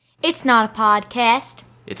It's not a podcast.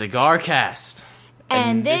 It's a Garcast.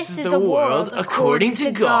 And this is the world according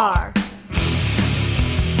to Gar.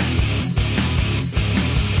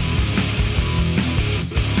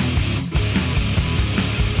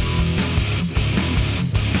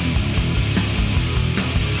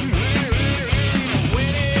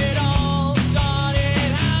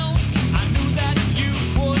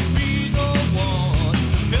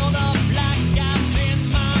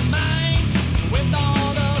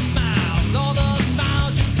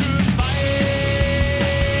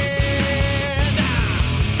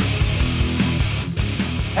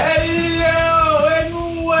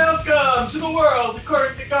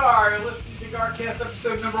 Listening to Garcast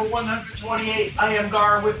episode number 128. I am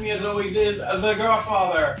Gar. With me, as always, is the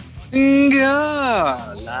Garfather.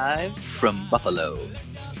 Gar, live from Buffalo.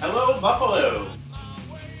 Hello, Buffalo.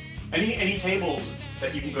 Any tables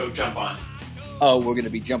that you can go jump on? Oh, we're going to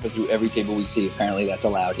be jumping through every table we see. Apparently, that's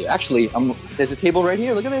allowed here. Actually, there's a table right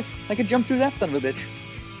here. Look at this. I could jump through that son of a bitch.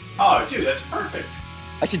 Oh, dude, that's perfect.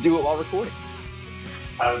 I should do it while recording.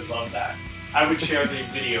 I would love that. I would share the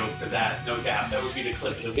video for that, no doubt. That would be the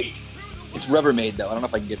clip of the week. It's Rubbermaid, though. I don't know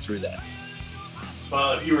if I can get through that.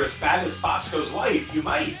 Well, if you were as fat as Bosco's wife, you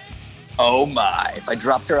might. Oh, my. If I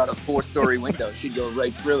dropped her out a 4-story window, she'd go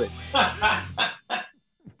right through it.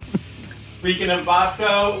 Speaking of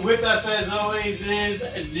Bosco, with us, as always, is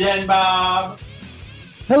Den Bob.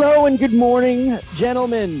 Hello and good morning,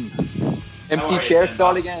 gentlemen. Empty chair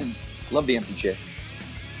start again. Love the empty chair.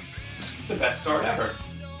 The best start ever.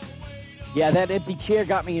 Yeah, that empty chair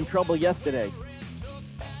got me in trouble yesterday.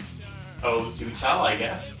 Oh, do tell, I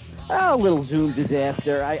guess. Oh, a little Zoom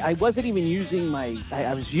disaster. I wasn't even using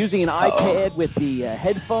I was using an iPad with the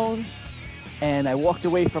headphones, and I walked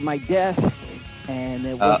away from my desk, and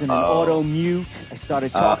it wasn't an auto mute. I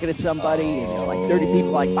started talking to somebody, and there were like 30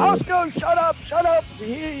 people like, Bosco, shut up, we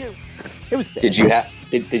hear you. It was bad. Did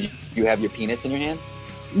you have your penis in your hand?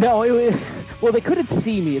 No, well, they couldn't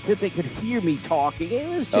see me. It's if they could hear me talking. It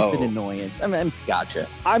was just an annoyance. Gotcha.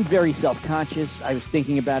 I'm very self-conscious. I was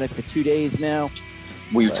thinking about it for 2 days now.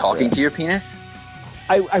 Were you talking to your penis?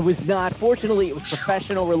 I was not. Fortunately, it was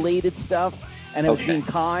professional-related stuff, and I was being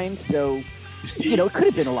kind, so, it could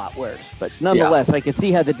have been a lot worse. But nonetheless, I can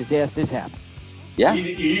see how the disasters happen. Yeah.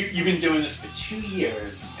 You've been doing this for 2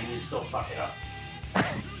 years, and you still fuck it up.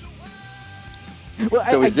 Well,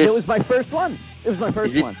 so it was my first one. It was my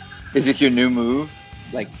first one. Is this your new move?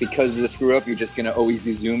 Like, because of the screw-up, you're just going to always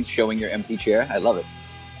do Zooms showing your empty chair? I love it.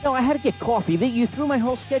 No, I had to get coffee. You threw my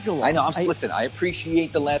whole schedule off. I know. Listen, I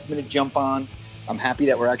appreciate the last-minute jump on. I'm happy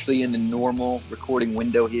that we're actually in the normal recording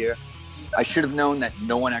window here. I should have known that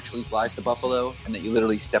no one actually flies to Buffalo and that you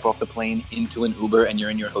literally step off the plane into an Uber and you're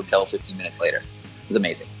in your hotel 15 minutes later. It was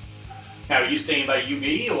amazing. Now, are you staying by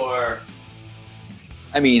UB or...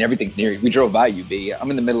 I mean, everything's near. We drove by UB. I'm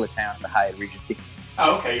in the middle of town, the Hyatt Regency.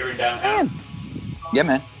 Oh, okay. You're in downtown. Man. Yeah,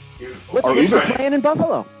 man. Beautiful. What's your plan in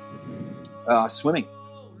Buffalo? Swimming.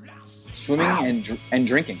 And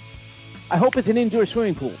drinking. I hope it's an indoor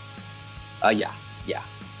swimming pool. Yeah. Are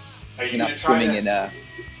you You're not swimming in...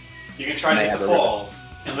 You can try to hit the falls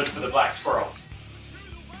and look for the black squirrels.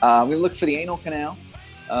 I'm going to look for the anal canal.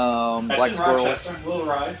 That's black in squirrels. Rochester. A little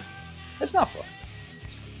ride. It's not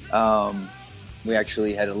far. We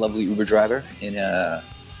actually had a lovely Uber driver in a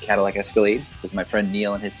Cadillac Escalade with my friend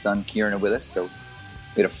Neil and his son Kieran are with us. So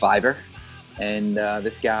we had a $5, and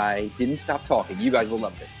this guy didn't stop talking. You guys will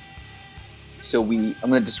love this. So I'm going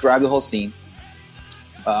to describe the whole scene.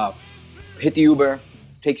 Hit the Uber,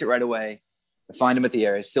 takes it right away. I find him at the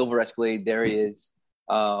area, silver Escalade. There he is.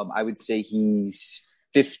 I would say he's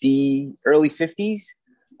 50, early 50s.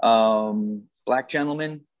 Black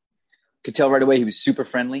gentleman. Could tell right away he was super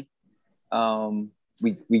friendly.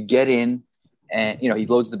 We get in, and he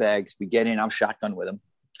loads the bags. We get in. I'm shotgun with him,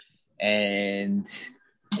 and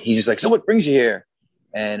he's just like, "So what brings you here?"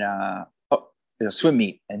 And swim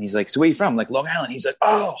meet. And he's like, "So where you from?" I'm like, "Long Island." He's like,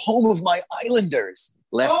 "Oh, home of my Islanders."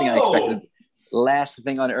 Last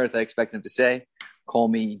thing on earth I expected him to say. Call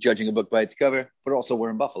me judging a book by its cover, but also we're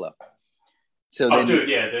in Buffalo. So dude,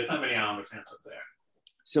 yeah, there's not many Islander fans up there.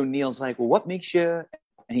 So Neil's like, "Well, what makes you?"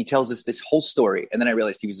 And he tells us this whole story. And then I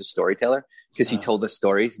realized he was a storyteller because he told us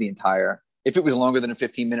stories the entire... If it was longer than a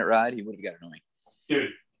 15-minute ride, he would have got annoying.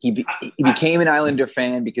 Dude. He became an Islander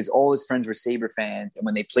fan because all his friends were Sabre fans. And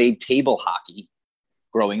when they played table hockey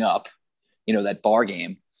growing up, that bar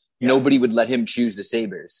game, nobody would let him choose the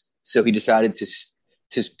Sabres. So he decided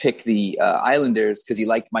to pick the Islanders because he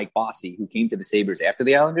liked Mike Bossy, who came to the Sabres after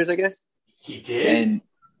the Islanders, I guess. He did? And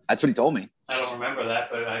that's what he told me. I don't remember that,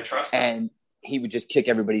 but I trust him. And he would just kick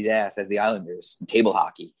everybody's ass as the Islanders in table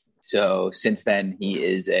hockey. So since then, he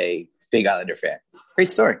is a big Islander fan.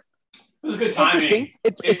 Great story. It was a good timing.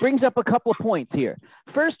 It brings up a couple of points here.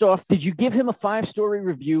 First off, did you give him a 5-story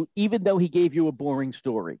review, even though he gave you a boring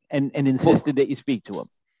story and insisted that you speak to him?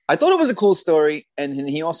 I thought it was a cool story, and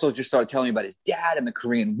he also just started telling me about his dad and the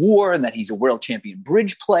Korean War, and that he's a world champion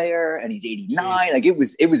bridge player, and he's 89. Like it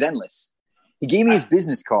was endless. He gave me his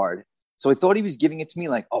business card, so I thought he was giving it to me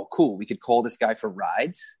like, oh, cool, we could call this guy for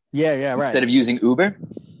rides. Yeah, right. Instead of using Uber.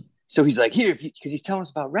 So he's like, here, because he's telling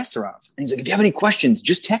us about restaurants, and he's like, if you have any questions,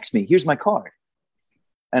 just text me. Here's my card.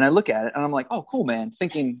 And I look at it, and I'm like, oh, cool, man.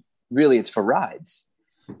 Thinking really, it's for rides.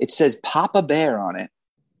 It says Papa Bear on it.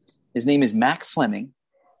 His name is Mac Fleming.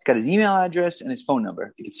 It's got his email address and his phone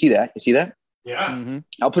number. You can see that. You see that? Yeah. Mm-hmm.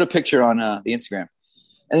 I'll put a picture on the Instagram.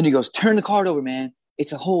 And then he goes, turn the card over, man.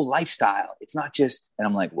 It's a whole lifestyle. It's not just, and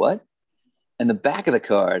I'm like, what? And the back of the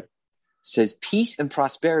card says, peace and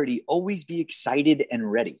prosperity, always be excited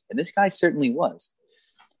and ready. And this guy certainly was.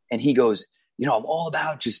 And he goes, I'm all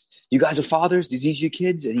about just, you guys are fathers. These are your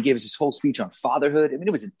kids. And he gave us this whole speech on fatherhood. I mean,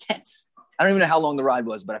 it was intense. I don't even know how long the ride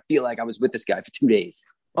was, but I feel like I was with this guy for 2 days.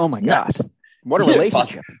 Oh my God. What a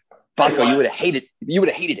relationship. Bosco, you would have hated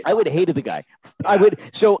it. I would have hated the guy. I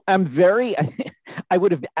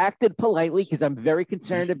would have acted politely because I'm very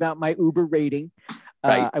concerned about my Uber rating.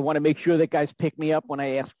 Right. I want to make sure that guys pick me up when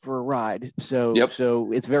I ask for a ride. So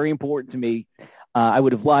it's very important to me. I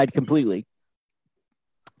would have lied completely.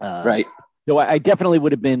 Right. So I definitely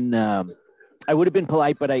would have been. I would have been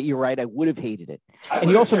polite, but you're right. I would have hated it.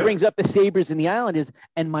 And he also brings up the Sabres and the Islanders.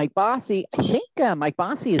 And Mike Bossy, I think Mike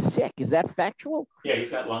Bossy is sick. Is that factual? Yeah,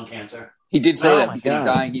 he's got lung cancer. He did say that. He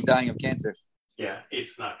said he's dying of cancer. Yeah,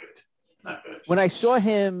 it's not good. Not good. When I saw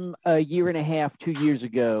him a year and a half, 2 years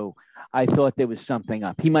ago, I thought there was something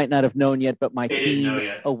up. He might not have known yet, but my team's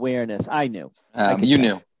awareness, I knew. You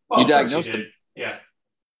knew. Well, you diagnosed him. Yeah.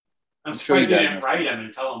 I'm surprised you didn't write him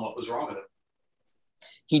and tell him what was wrong with him.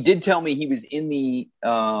 He did tell me he was in the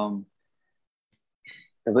a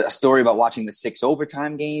story about watching the 6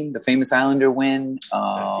 overtime game, the famous Islander win.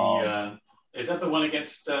 Is that the one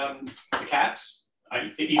against the Caps?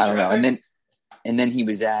 I don't know. And then he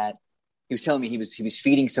was telling me he was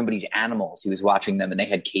feeding somebody's animals. He was watching them, and they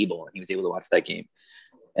had cable, and he was able to watch that game.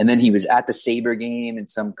 And then he was at the Sabre game and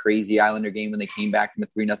some crazy Islander game when they came back from a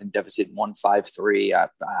 3-0 deficit, and won 5-3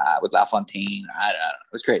 with LaFontaine. I don't know.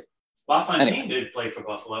 It was great. LaFontaine did play for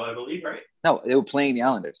Buffalo, I believe, right? No, they were playing the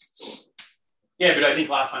Islanders. Yeah, but I think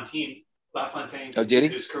LaFontaine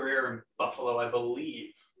did his career in Buffalo, I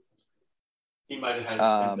believe. He might have had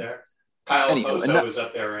a stint there. Kyle Poso is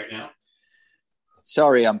up there right now.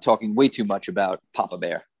 Sorry, I'm talking way too much about Papa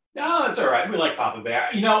Bear. No, it's all right. We like Papa Bear.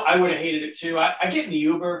 I would have hated it too. I get in the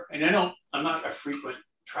Uber, and I'm not a frequent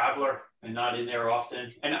traveler and not in there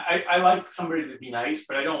often. And I like somebody to be nice,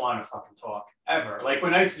 but I don't want to fucking talk ever. Like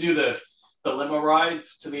when I used to do the limo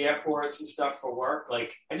rides to the airports and stuff for work,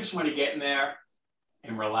 like I just want to get in there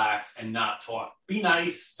and relax and not talk. Be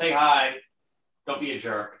nice, say hi, don't be a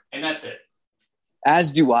jerk, and that's it.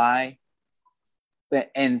 As do I.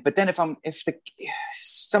 But then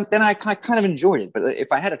then I kind of enjoyed it. But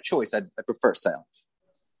if I had a choice, I prefer silence.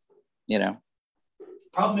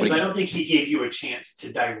 Problem is, I don't think he gave you a chance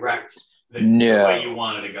to direct the way you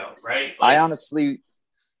wanted to go, right? I honestly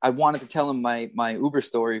wanted to tell him my Uber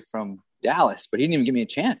story from Dallas, but he didn't even give me a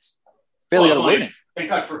chance. Barely got a word in. Thank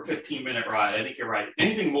God for a 15-minute ride. I think you're right.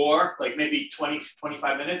 Anything more, like maybe 20,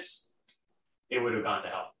 25 minutes, it would have gone to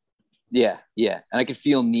hell. Yeah. And I could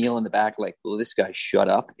feel Neil in the back like, well, this guy shut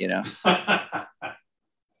up,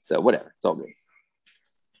 So whatever. It's all good.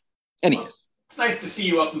 Anyway. Well, it's nice to see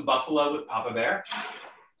you up in Buffalo with Papa Bear.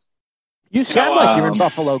 You sound like you're in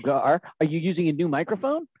Buffalo, Gar. Are you using a new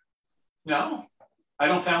microphone? No. I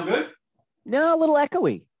don't sound good? No, a little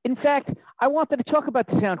echoey. In fact, I wanted to talk about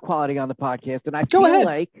the sound quality on the podcast, and I feel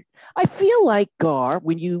like Gar,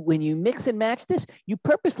 when you mix and match this, you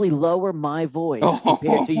purposely lower my voice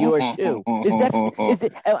compared to yours too.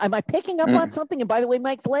 Am I picking up on something? And by the way,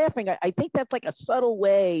 Mike's laughing. I think that's like a subtle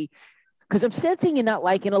way, because I'm sensing you're not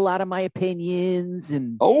liking a lot of my opinions.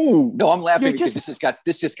 And no, I'm laughing because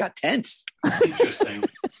this just got tense. Interesting.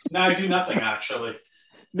 No, I do nothing actually.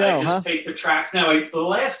 I just take the tracks. Now, the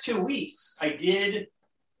last 2 weeks, I did.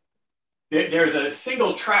 There's a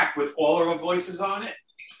single track with all of our voices on it,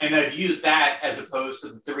 and I've used that as opposed to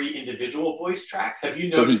the 3 individual voice tracks. Have you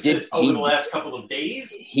noticed this over the last couple of days?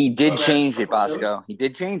 He did change it, Bosco. He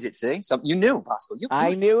did change it, see? So you knew, Bosco.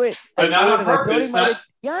 I knew it. But not on purpose. It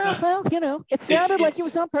sounded like it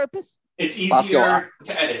was on purpose. It's easier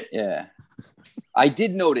to edit. Yeah. I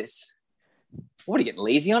did notice. What, are you getting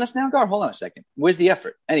lazy on us now, Gar? Hold on a second. Where's the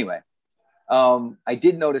effort? Anyway. I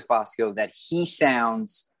did notice, Bosco, that he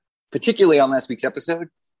sounds, particularly on last week's episode,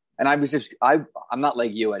 and I'm not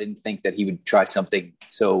like you. I didn't think that he would try something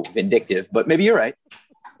so vindictive, but maybe you're right,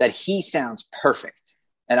 that he sounds perfect.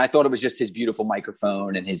 And I thought it was just his beautiful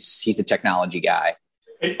microphone and he's the technology guy.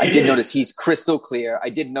 I did notice he's crystal clear. I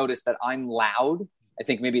did notice that I'm loud. I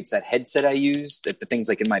think maybe it's that headset I use, that the thing's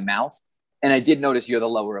like in my mouth. And I did notice you're the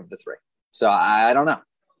lower of the three. So I don't know.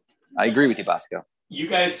 I agree with you, Bosco. You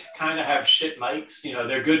guys kind of have shit mics. You know,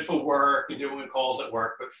 they're good for work and doing calls at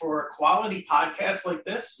work. But for a quality podcast like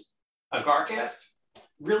this, a Garcast,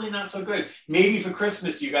 really not so good. Maybe for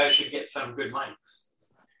Christmas, you guys should get some good mics.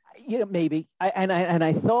 Maybe.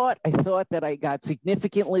 I thought that I got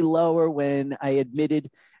significantly lower when I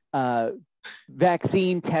admitted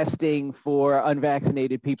vaccine testing for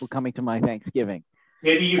unvaccinated people coming to my Thanksgiving.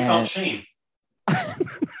 Maybe you felt shame.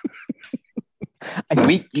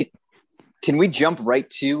 Can we jump right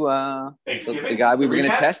to the guy we were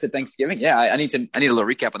going to test at Thanksgiving? Yeah, I need a little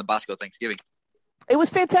recap on the Bosco Thanksgiving. It was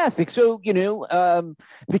fantastic. So,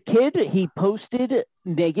 the kid, he posted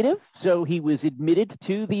negative, so he was admitted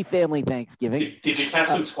to the family Thanksgiving. Did you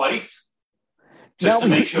test him twice? To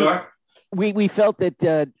make sure? We felt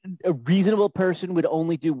that a reasonable person would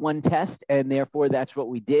only do one test, and therefore that's what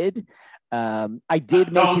we did. I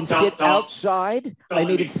did make him sit outside. I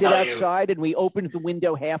made him sit outside, and we opened the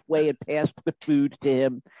window halfway and passed the food to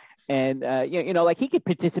him. And, like he could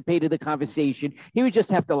participate in the conversation. He would just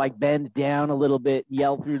have to like bend down a little bit,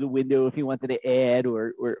 yell through the window if he wanted to add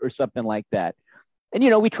or something like that.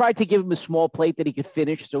 And, we tried to give him a small plate that he could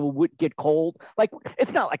finish so it wouldn't get cold. Like,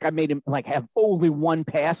 it's not like I made him like have only one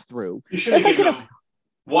pass through. You should have given him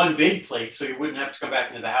one big plate so he wouldn't have to come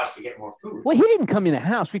back into the house to get more food. Well, he didn't come in the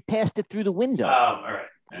house. We passed it through the window. Oh, all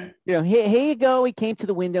right. Here you go. He came to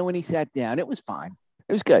the window and he sat down. It was fine.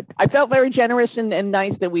 It was good. I felt very generous and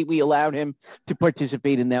nice that we allowed him to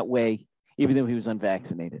participate in that way, even though he was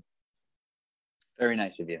unvaccinated. Very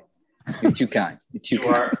nice of you. You're too kind. You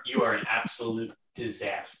are an absolute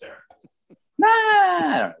disaster. Nah,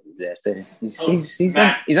 I don't know, disaster.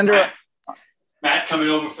 He's under. Matt coming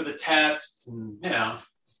over for the test, and,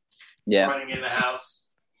 running in the house.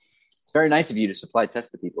 It's very nice of you to supply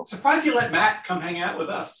tests to people. Surprised you let Matt come hang out with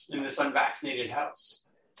us in this unvaccinated house.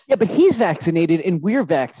 Yeah, but he's vaccinated and we're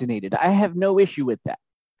vaccinated. I have no issue with that.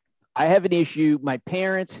 I have an issue.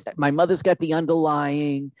 My mother's got the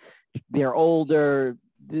underlying. They're older.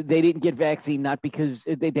 They didn't get vaccine, not because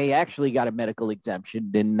they actually got a medical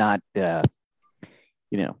exemption and not, they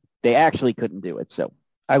actually couldn't do it. So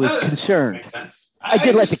I was concerned. Makes sense. I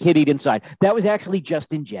did let the kid eat inside. That was actually just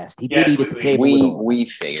in jest. He did eat at the table. We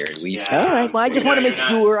figured. All right. Well, I just want to make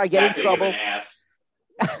sure I get in trouble.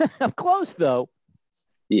 I'm close, though.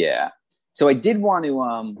 Yeah. So I did want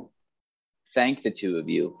to thank the two of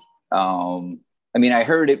you. I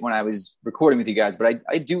heard it when I was recording with you guys, but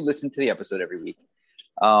I do listen to the episode every week.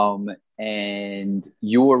 And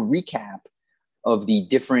your recap of the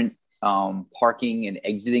different parking and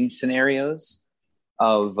exiting scenarios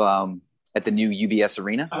of at the new UBS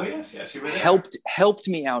Arena. Oh, yes, you were there. Helped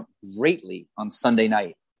me out greatly on Sunday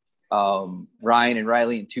night. Ryan and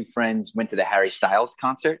Riley and two friends went to the Harry Styles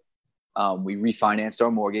concert. We refinanced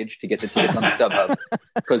our mortgage to get the tickets on StubHub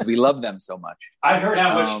because we love them so much. I heard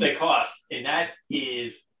how much they cost, and that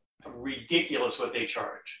is ridiculous what they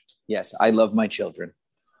charge. Yes, I love my children.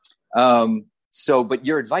 But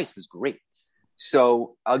your advice was great.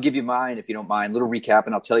 So I'll give you mine, if you don't mind, little recap,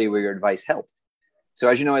 and I'll tell you where your advice helped. So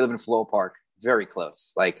as you know, I live in Floral Park, very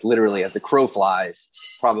close, like literally as the crow flies,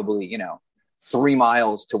 probably, 3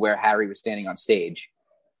 miles to where Harry was standing on stage.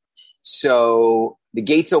 So the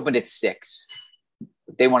gates opened at 6.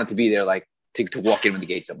 They wanted to be there, like to walk in with the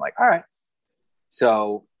gates. I'm like, all right.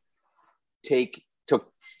 So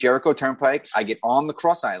took Jericho Turnpike. I get on the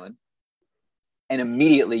Cross Island, and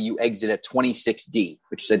immediately you exit at 26D,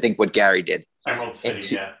 which is I think what Gary did. Emerald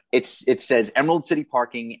City, yeah. It says Emerald City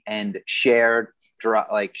parking and shared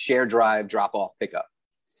drive, drop off, pickup.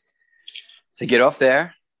 So get off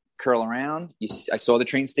there, curl around. I saw the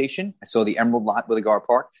train station. I saw the Emerald lot where the car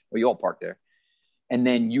parked. Well, you all parked there. And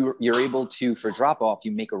then you're able to, for drop off,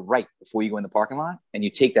 you make a right before you go in the parking lot, and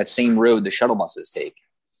you take that same road the shuttle buses take.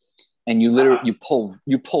 And you literally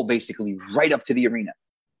you pull basically right up to the arena.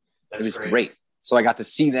 It was great. So I got to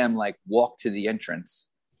see them like walk to the entrance,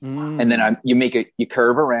 and then you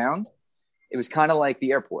curve around. It was kind of like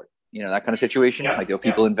the airport, that kind of situation. Yeah, like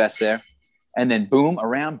people invest there, and then boom,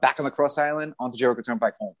 around back on the Cross Island onto Jericho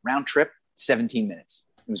Turnpike home. Round trip, 17 minutes.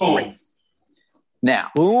 It was great. Now,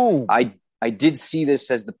 I did see this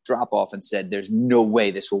as the drop off and said, "There's no way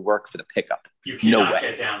this will work for the pickup. You cannot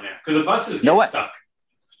get down there because the buses get stuck."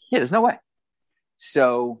 Yeah, there's no way.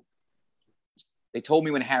 So they told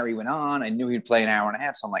me when Harry went on, I knew he'd play an hour and a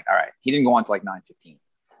half. So I'm like, all right, he didn't go on to like 9:15.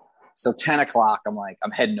 So 10 o'clock, I'm like,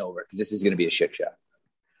 I'm heading over because this is going to be a shit show.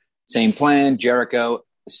 Same plan, Jericho.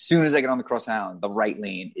 As soon as I get on the Cross Island, the right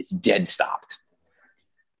lane, it's dead stopped.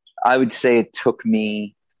 I would say it took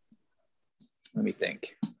me, let me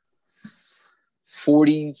think,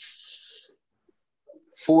 40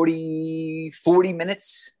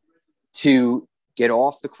 minutes to get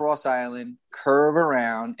off the Cross Island, curve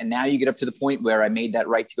around, and now you get up to the point where I made that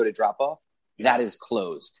right to go to drop off. That is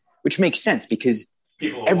closed, which makes sense because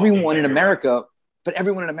everyone in America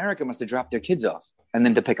must have dropped their kids off and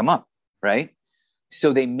then to pick them up, right?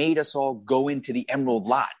 So they made us all go into the Emerald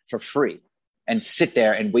lot for free and sit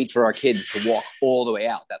there and wait for our kids to walk all the way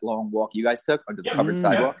out. That long walk you guys took under the covered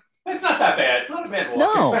sidewalk. It's not that bad. It's not a bad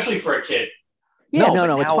walk, especially for a kid. Yeah,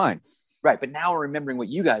 no, it's fine. Right, but now we're remembering what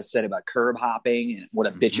you guys said about curb hopping and what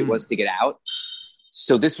a bitch it was to get out.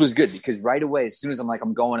 So this was good because right away, as soon as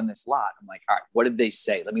I'm going in this lot, I'm like, all right, what did they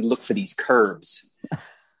say? Let me look for these curbs.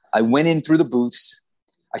 I went in through the booths.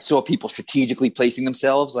 I saw people strategically placing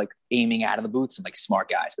themselves, like aiming out of the booths. I'm like, smart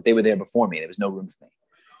guys, but they were there before me. There was no room for me.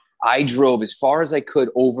 I drove as far as I could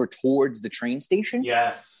over towards the train station.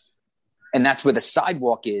 Yes. And that's where the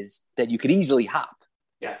sidewalk is that you could easily hop.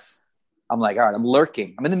 Yes. I'm like, all right, I'm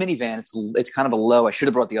lurking. I'm in the minivan. It's kind of a low. I should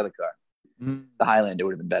have brought the other car. The Highlander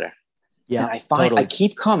would have been better. Yeah. And I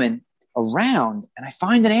keep coming around and I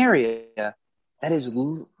find an area that is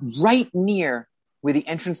right near where the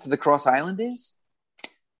entrance to the Cross Island is.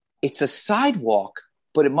 It's a sidewalk,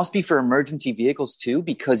 but it must be for emergency vehicles too,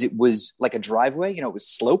 because it was like a driveway, it was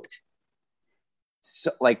sloped.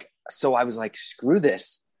 So I was like, screw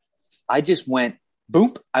this. I just went,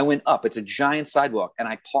 boom, I went up. It's a giant sidewalk. And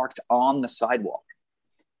I parked on the sidewalk,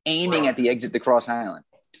 aiming at the exit to Cross Island.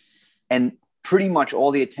 And pretty much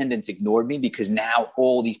all the attendants ignored me because now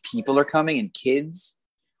all these people are coming and kids.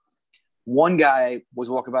 One guy was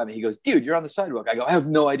walking by me. He goes, dude, you're on the sidewalk. I go, I have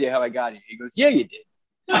no idea how I got here. He goes, yeah, you did.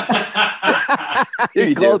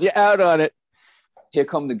 He called you out on it. Here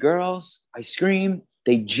come the girls. I scream.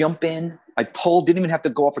 They jump in. I pull. Didn't even have to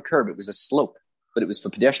go off a curb. It was a slope, but it was for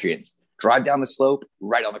pedestrians. Drive down the slope,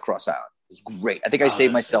 right on the Cross Island. It was great. I think I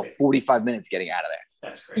saved myself 45 minutes getting out of there.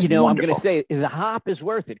 That's great. I'm going to say the hop is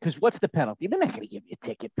worth it because what's the penalty? They're not going to give you a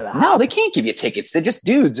ticket for the hop. No, they can't give you tickets. They're just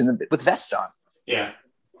dudes with vests on. Yeah.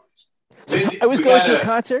 I was going to a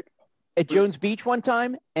concert at Jones Beach one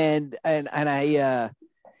time, and I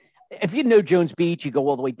if you know Jones Beach, you go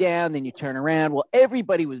all the way down, then you turn around. Well,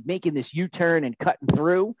 everybody was making this U-turn and cutting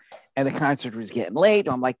through, and the concert was getting late.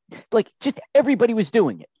 I'm like just everybody was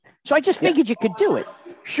doing it. So I just figured you could do it.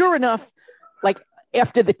 Sure enough,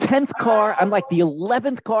 after the 10th car, I'm like the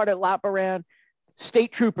 11th car to lap around,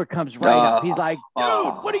 state trooper comes right up. He's like, dude,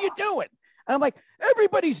 what are you doing? And I'm like,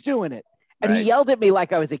 everybody's doing it. And he yelled at me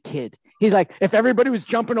like I was a kid. He's like, if everybody was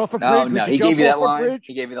jumping off a bridge, he gave you that line.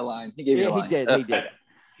 He gave you the line. He did.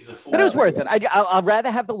 He's a fool. But it was worth it. I'd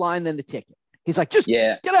rather have the line than the ticket. He's like, just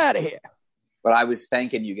get out of here. But I was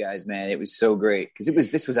thanking you guys, man. It was so great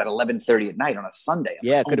because this was at 11:30 at night on a Sunday.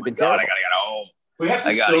 It could have been terrible. I gotta get home. We have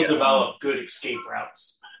to still develop good escape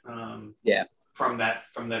routes. From that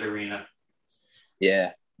arena.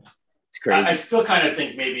 Yeah, it's crazy. I still kind of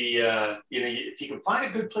think maybe if you can find a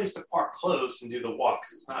good place to park close and do the walk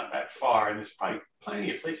because it's not that far and there's probably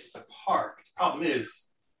plenty of places to park. The problem is,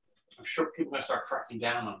 I'm sure people are going to start cracking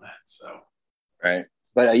down on that. So right.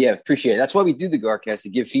 But appreciate it. That's why we do the Garcast, to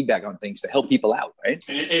give feedback on things, to help people out, right?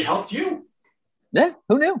 And it helped you. Yeah,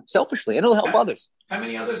 who knew? Selfishly, and it'll help others. How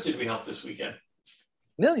many others did we help this weekend?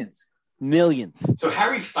 Millions. So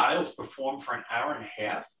Harry Styles performed for an hour and a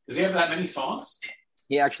half. Does he have that many songs?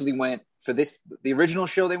 He actually went for the original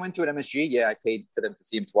show they went to at MSG. Yeah, I paid for them to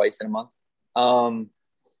see him twice in a month.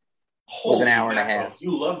 Was an hour and a half.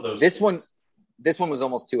 You love those. This one was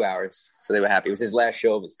almost 2 hours, so they were happy. It was his last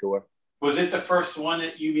show of his tour. Was it the first one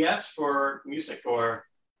at UBS for music, or?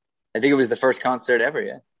 I think it was the first concert ever.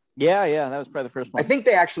 Yeah. Yeah, that was probably the first one. I think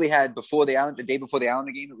they actually had the day before the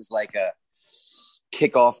Islander game. It was like a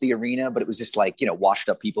kick off the arena, but it was just washed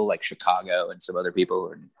up people like Chicago and some other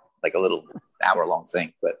people, and like a little hour long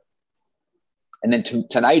thing. And then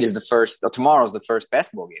tonight is tomorrow's the first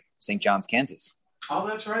basketball game, St. John's, Kansas. Oh,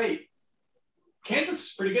 that's right. Kansas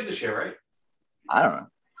is pretty good this year, right? I don't know.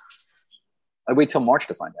 I'd wait till March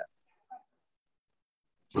to find out.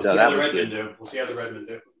 We'll see how the Redmen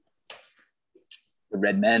do. The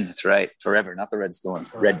Red Men, that's right. Forever, not the Red Storm.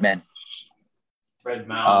 Red Men. Red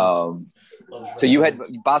Mountains. So you had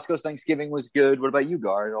Bosco's Thanksgiving was good. What about you,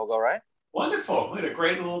 Gar? It all go right? Wonderful. We had a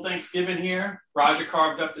great little Thanksgiving here. Roger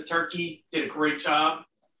carved up the turkey, did a great job.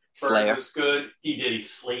 Slayer. was good. He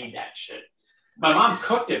slayed that shit. My mom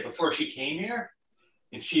cooked it before she came here,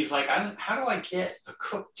 and she's like, how do I get a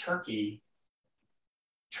cooked turkey,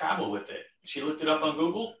 travel with it? She looked it up on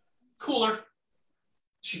Google. Cooler.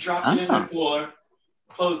 She dropped it in the cooler,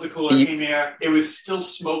 closed the cooler, came here. It was still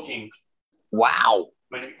smoking. Wow.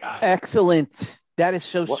 When it got Excellent. That is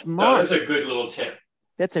so smart. So that's a good little tip.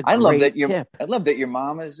 That's a great tip. I love that your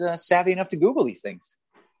mom is savvy enough to Google these things.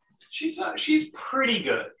 She's pretty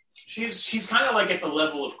good. She's kind of like at the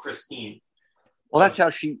level of Christine. Well, that's how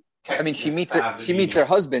she meets her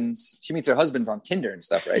husbands. She meets her husbands on Tinder and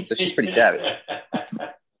stuff, right? So she's pretty savvy.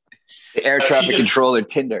 The air traffic controller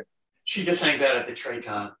Tinder. She just hangs out at the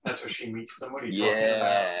Traycon. That's where she meets them. What are you talking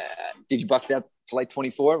about? Did you bust out Flight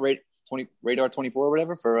 24, Radar 24 or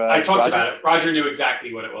whatever? For I talked about it. Roger knew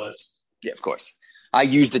exactly what it was. Yeah, of course. I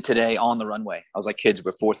used it today on the runway. I was like, kids,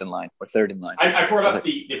 we're fourth in line. We're third in line. I brought up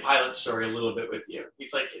the pilot story a little bit with you.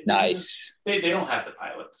 He's like, nice. They don't have the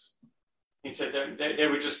pilots. He said they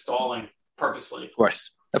were just stalling purposely. Of course.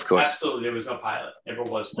 Absolutely. There was no pilot. Never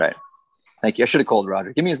was one. Right. Thank you. I should have called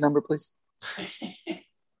Roger. Give me his number, please.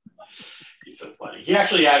 He's so funny. He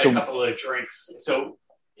actually had a couple of drinks. So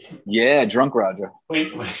yeah, drunk Roger.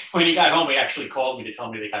 When he got home, he actually called me to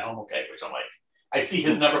tell me they got home okay, which I'm like, I see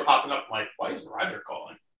his number popping up. I'm like, why is Roger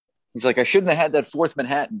calling? He's like, I shouldn't have had that fourth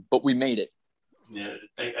Manhattan, but we made it. Yeah,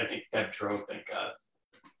 I think that drove, thank God.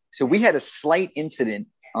 So we had a slight incident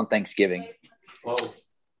on Thanksgiving. Whoa.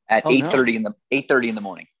 At 8:30 in the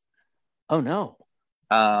morning. Oh no.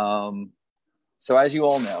 So as you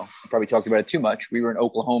all know, I probably talked about it too much. We were in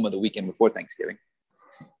Oklahoma the weekend before Thanksgiving.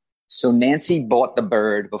 So Nancy bought the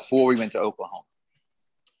bird before we went to Oklahoma.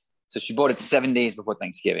 So she bought it 7 days before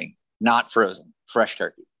Thanksgiving, not frozen, fresh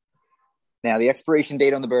turkey. Now the expiration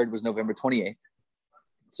date on the bird was November 28th.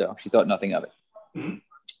 So she thought nothing of it.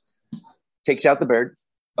 Mm-hmm. Takes out the bird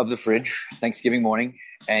of the fridge Thanksgiving morning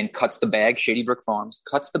and cuts the bag. Shady Brook Farms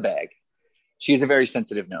cuts the bag. She has a very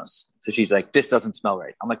sensitive nose. So she's like, this doesn't smell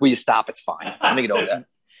right. I'm like, will you stop? It's fine. Let me get over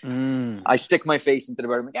that. I stick my face into the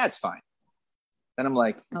bird. I'm like, yeah, it's fine. Then I'm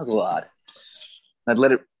like, that was a lot.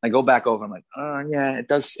 I go back over. I'm like, yeah, it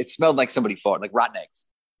does. It smelled like somebody farted, like rotten eggs.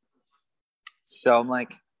 So I'm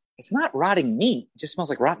like, it's not rotting meat. It just smells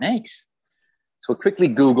like rotten eggs. So I quickly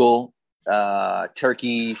Google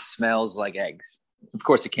turkey smells like eggs. Of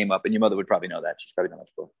course it came up, and your mother would probably know that. She's probably done that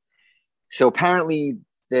before. So apparently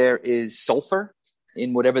there is sulfur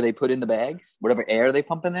in whatever they put in the bags, whatever air they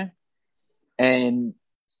pump in there. And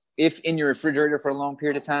if in your refrigerator for a long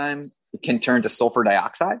period of time, it can turn to sulfur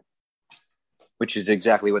dioxide, which is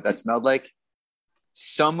exactly what that smelled like.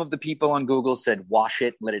 Some of the people on Google said, wash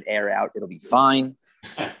it, let it air out. It'll be fine.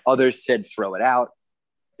 Others said, throw it out.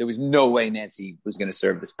 There was no way Nancy was going to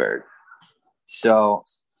serve this bird. So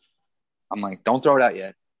I'm like, don't throw it out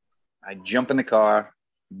yet. I jump in the car,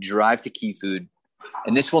 drive to Key Food,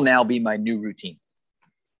 and this will now be my new routine.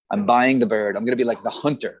 I'm buying the bird. I'm going to be like the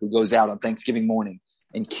hunter who goes out on Thanksgiving morning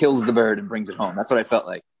and kills the bird and brings it home. That's what I felt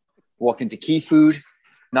like. Walked into Key Food,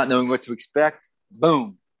 not knowing what to expect.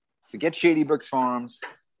 Boom. Forget Shady Brook Farms.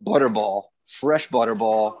 Butterball, fresh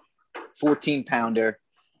butterball, 14-pounder,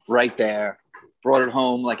 right there. Brought it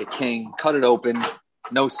home like a king. Cut it open,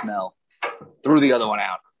 no smell. Threw the other one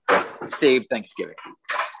out. Saved Thanksgiving.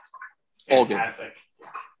 All good. Fantastic.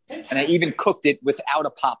 And I even cooked it without a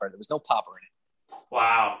popper. There was no popper in it.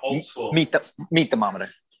 Wow, old school. Meat thermometer.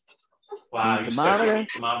 Wow, thermometer,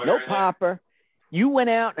 no popper. You went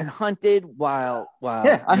out and hunted while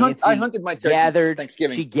yeah, I hunted my turkey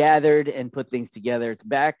Thanksgiving. She gathered and put things together. It's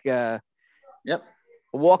back. Yep.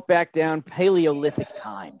 A walk back down Paleolithic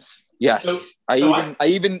times. Yes, I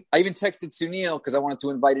even texted Sunil because I wanted to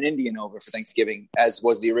invite an Indian over for Thanksgiving, as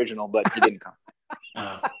was the original, but he didn't come.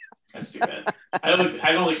 Oh, that's too bad. I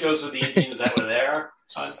don't think those were the Indians that were there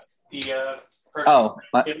on the.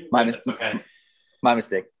 My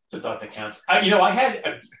mistake. It's a thought that counts. I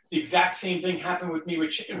had the exact same thing happen with me with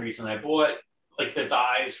chicken recently. I bought like the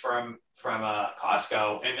thighs from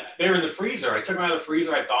Costco, and they were in the freezer. I took them out of the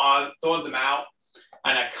freezer. I thawed them out,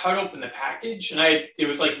 and I cut open the package. And it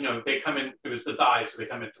was like, they come in. It was the thighs, so they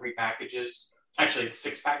come in 3 packages. Actually,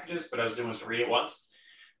 6 packages, but I was doing 3 at once.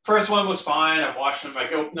 First one was fine. I'm washing them.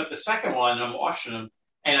 I open up the second one, and I'm washing them,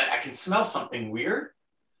 and I can smell something weird.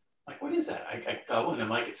 I'm like, what is that? I go, and I'm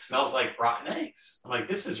like, it smells like rotten eggs. I'm like,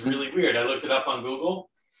 this is really weird. I looked it up on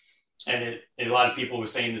Google, and a lot of people were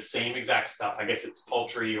saying the same exact stuff. I guess it's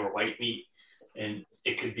poultry or white meat, and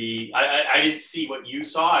it could be. I didn't see what you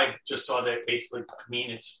saw. I just saw that basically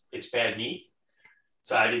mean it's bad meat.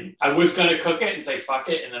 So I was going to cook it and say fuck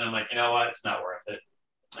it, and then I'm like, you know what? It's not worth it,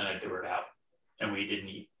 and I threw it out, and we didn't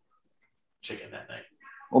eat chicken that night.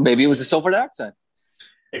 Well, maybe it was the sulfur dioxide.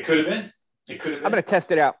 It could have been. It could have been. I'm going to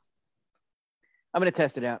test it out. I'm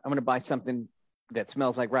going to buy something that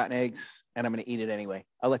smells like rotten eggs, and I'm going to eat it anyway.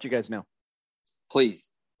 I'll let you guys know. Please.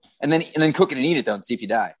 And then cook it and eat it, though, and see if you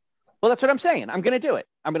die. Well, that's what I'm saying. I'm going to do it.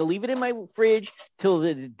 I'm going to leave it in my fridge till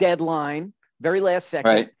the deadline, very last second.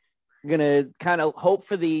 Right. I'm going to kind of hope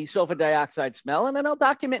for the sulfur dioxide smell, and then I'll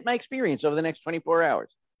document my experience over the next 24 hours.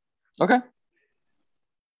 Okay.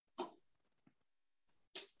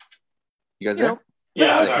 You guys there?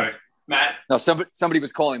 Yeah, I'm sorry. Matt. No, somebody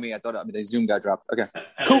was calling me. I thought the Zoom got dropped. Okay.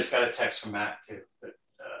 And cool. I just got a text from Matt, too, that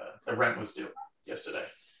the rent was due yesterday.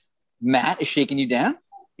 Matt is shaking you down?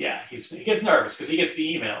 Yeah, he gets nervous because he gets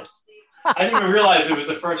the emails. I didn't even realize it was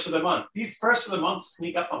the first of the month. These first of the months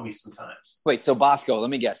sneak up on me sometimes. Wait, so Bosco, let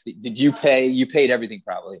me guess. Did you pay? You paid everything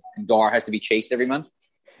probably. And Gar has to be chased every month?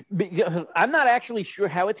 I'm not actually sure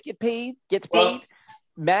how it gets paid. Well,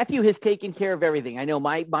 Matthew has taken care of everything. I know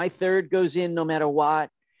my third goes in no matter what.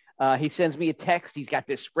 He sends me a text. He's got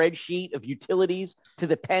this spreadsheet of utilities to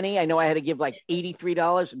the penny. I know I had to give like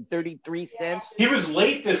 $83.33. He was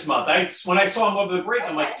late this month. When I saw him over the break,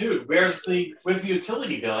 I'm like, dude, where's the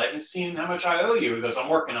utility bill? I haven't seen how much I owe you. He goes, I'm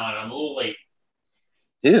working on it. I'm a little late.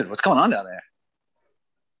 Dude, what's going on down there?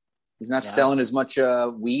 He's not selling as much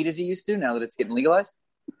weed as he used to now that it's getting legalized?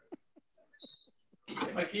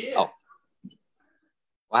 That might be it. Oh.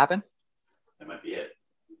 What happened? That might be it.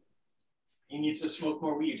 He needs to smoke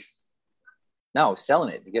more weed. No,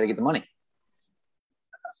 selling it. You got to get the money.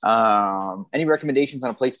 Any recommendations on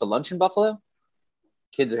a place for lunch in Buffalo?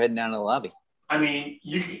 Kids are heading down to the lobby. I mean,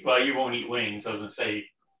 you won't eat wings. I was going to say.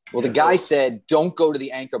 Well, the guy said, don't go to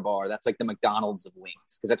the Anchor Bar. That's like the McDonald's of wings,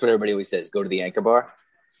 because that's what everybody always says, go to the Anchor Bar.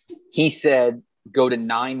 He said, go to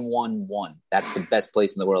 911. That's the best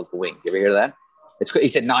place in the world for wings. You ever hear that? He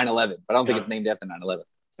said 9/11, but I don't think it's named after 9/11.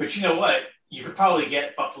 But you know what? You could probably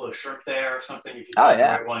get buffalo shrimp there or something if you got the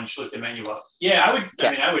right one. Just look the menu up. Yeah, I would. Yeah.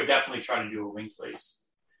 I mean, I would definitely try to do a wing place.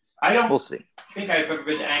 We'll see. Think I've ever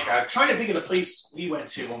been to Anchor. I'm trying to think of the place we went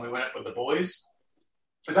to when we went up with the boys.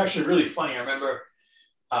 It was actually really funny. I remember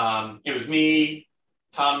it was me,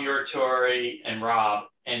 Tom Uratori, and Rob,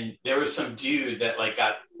 and there was some dude that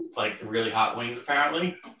got the really hot wings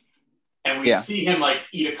apparently. And we see him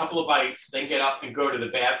eat a couple of bites, then get up and go to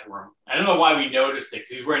the bathroom. I don't know why we noticed it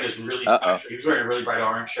because he's wearing this he was wearing a really bright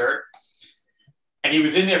orange shirt. And he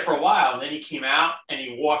was in there for a while, and then he came out and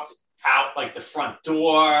he walked out the front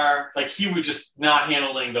door. He was just not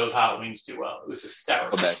handling those hot wings too well. It was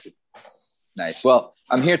hysterical. Nice. Well,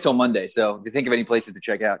 I'm here till Monday, so if you think of any places to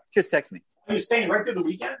check out, just text me. Are you staying right through the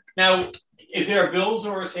weekend? Now, is there a Bills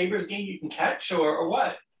or a Sabres game you can catch or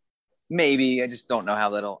what? Maybe. I just don't know how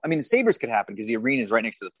that'll – I mean, the Sabres could happen because the arena is right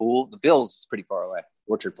next to the pool. The Bills is pretty far away,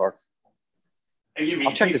 Orchard Park.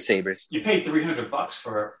 I'll check the Sabres. You paid $300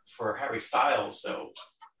 for Harry Styles, so –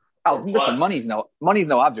 Oh, listen, money's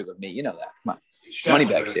no object with me. You know that. Come on. Money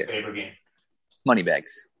bags here. Sabre game. Money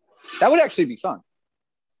bags. That would actually be fun.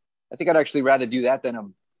 I think I'd actually rather do that than a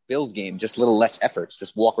Bills game. Just a little less effort.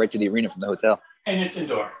 Just walk right to the arena from the hotel. And it's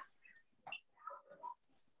indoor.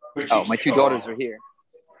 My two daughters are here.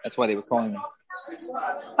 That's why they were calling me.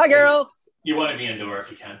 Hi, girls. You want to be indoor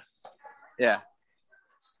if you can. Yeah.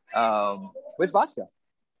 Where's Bosco?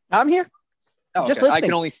 I'm here. Oh, okay.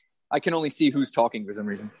 I can only see who's talking for some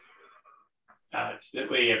reason. It's the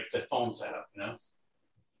way it's the phone setup,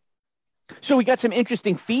 So we got some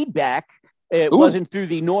interesting feedback. It wasn't through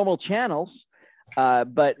the normal channels,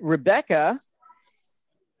 but Rebecca,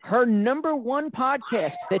 her number one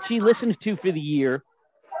podcast that she listens to for the year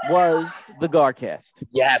was the Garcast.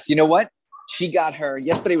 Yes. You know what? She got her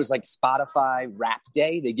yesterday was Spotify rap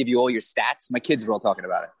day. They give you all your stats. My kids were all talking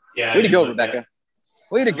about it. Yeah. Way to go, Rebecca.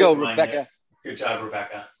 Way to go, Rebecca. Good job,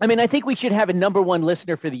 Rebecca. I mean, I think we should have a number one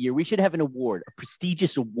listener for the year. We should have an award, a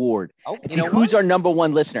prestigious award. Who's our number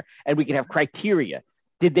one listener? And we can have criteria.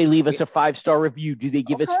 Did they leave us a 5-star review? Do they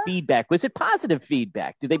give us feedback? Was it positive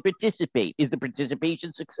feedback? Do they participate? Is the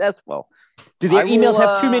participation successful? Do their emails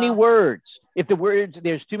have too many words? If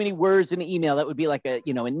there's too many words in the email, that would be like a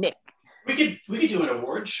nick. We could do an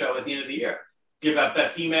award show at the end of the year. Give out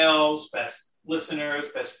best emails, best listeners,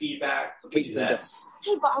 best feedback. We could do that.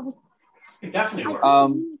 Hey, Bob. It definitely works.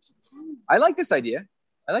 I like this idea.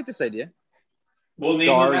 We'll name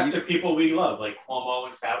them after people we love, like Cuomo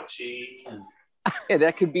and Fauci. And... Yeah,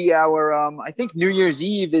 that could be our. I think New Year's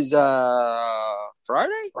Eve is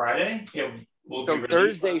Friday. Friday, yeah. So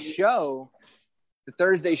Thursday show. The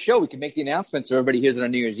Thursday show, we can make the announcement so everybody hears it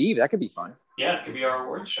on New Year's Eve. That could be fun. Yeah, it could be our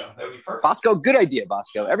awards show. That would be perfect. Bosco, good idea,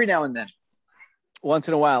 Bosco. Every now and then. Once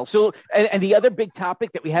in a while. So, and the other big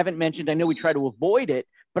topic that we haven't mentioned, I know we try to avoid it,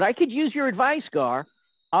 but I could use your advice, Gar.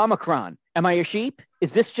 Omicron. Am I a sheep? Is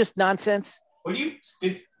this just nonsense? Dude?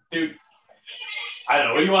 I don't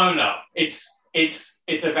know. What do you want to know? It's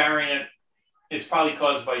a variant. It's probably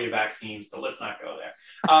caused by your vaccines, but let's not go there.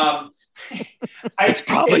 It's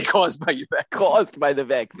probably caused by your vaccine. Caused by the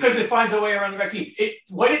vaccine. Because it finds a way around the vaccines.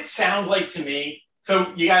 What it sounds like to me,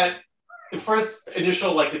 so you got the first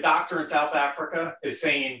initial, like the doctor in South Africa is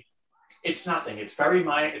saying it's nothing. It's very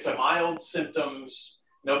mild. It's a mild symptoms.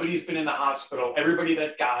 Nobody's been in the hospital. Everybody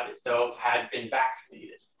that got it, though, had been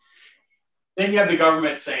vaccinated. Then you have the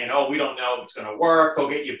government saying, oh, we don't know if it's going to work. Go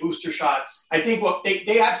get your booster shots. I think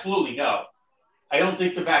they absolutely know. I don't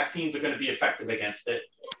think the vaccines are going to be effective against it.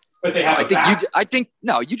 But they have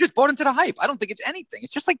you just bought into the hype. I don't think it's anything.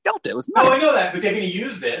 It's just like Delta. It was nothing. nothing. I know that, but they're going to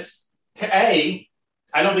use this to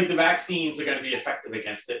I don't think the vaccines are going to be effective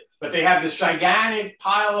against it. But they have this gigantic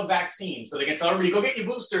pile of vaccines. So they can tell everybody, go get your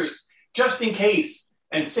boosters just in case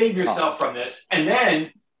and save yourself from this. And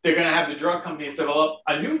then they're going to have the drug companies develop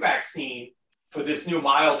a new vaccine for this new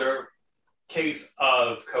milder case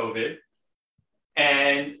of COVID.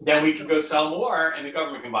 And then we can go sell more and the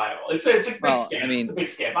government can buy it all. It's a big scam. I mean, it's a big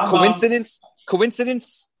scam.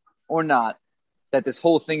 Coincidence or not that this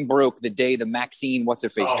whole thing broke the day the Maxine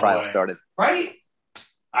what's-her-face trial started. Right?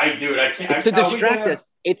 I can't. It's to distract us.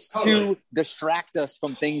 It's to distract us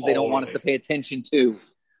from things they don't want us to pay attention to.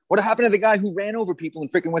 What happened to the guy who ran over people in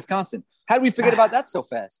freaking Wisconsin? How did we forget about that so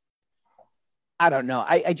fast? I don't know.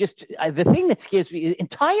 The thing that scares me,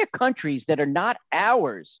 entire countries that are not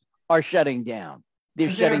ours are shutting down. They're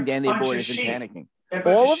shutting down their borders and panicking.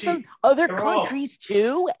 All of them? Other countries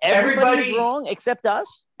too? Everybody's wrong except us?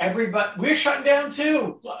 We're shutting down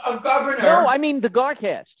too. A governor. No, I mean the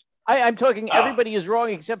Garcast. I'm talking everybody is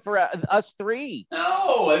wrong except for us three.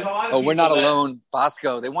 No, there's a lot of people. We're not alone,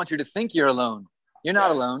 Bosco. They want you to think you're alone. You're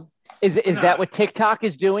not alone. Is that what TikTok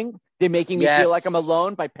is doing? They're making me feel like I'm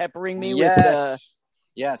alone by peppering me with... Yes.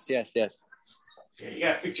 Yeah, you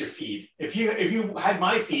got to fix your feed. If you had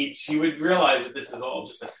my feeds, you would realize that this is all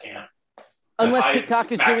just a scam. Unless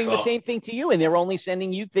TikTok is doing the same thing to you and they're only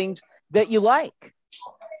sending you things that you like.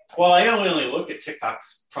 Well, I only look at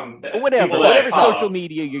TikToks from whatever social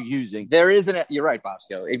media you're using. You're right,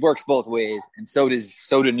 Bosco. It works both ways, and so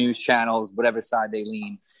do news channels, whatever side they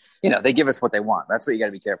lean. They give us what they want. That's what you got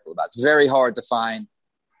to be careful about. It's very hard to find.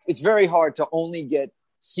 It's very hard to only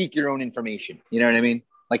seek your own information. You know what I mean?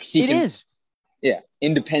 Like seeking. It is. Yeah,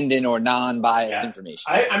 independent or non-biased information.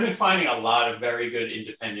 I've been finding a lot of very good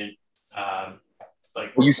independent.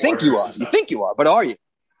 You think you are. You think you are, but are you?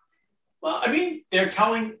 Well, I mean, they're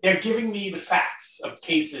giving me the facts of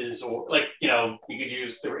cases, or you could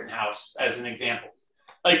use the Rittenhouse as an example.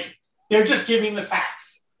 Like they're just giving the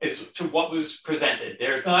facts as to what was presented.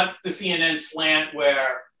 There's not the CNN slant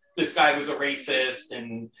where this guy was a racist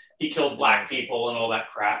and he killed black people and all that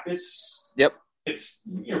crap. It's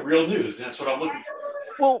real news, and that's what I'm looking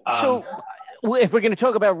for. Well, so if we're going to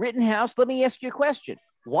talk about Rittenhouse, let me ask you a question.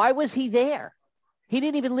 Why was he there? He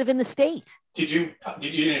didn't even live in the state. You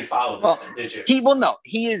didn't follow this, did you?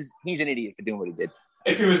 He's an idiot for doing what he did.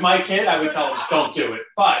 If he was my kid, I would tell him, don't do it.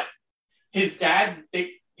 But his dad,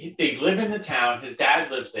 they live in the town. His dad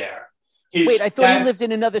lives there. I thought he lived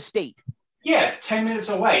in another state. Yeah, 10 minutes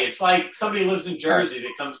away. It's like somebody lives in Jersey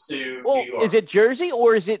that comes to New York. Is it Jersey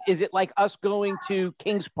or is it like us going to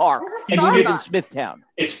Kings Park and you live in Smithtown?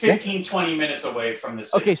 It's 15, 20 minutes away from the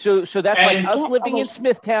city. Okay, so that's like us living in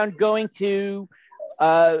Smithtown going to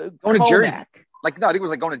Jersey. I think it was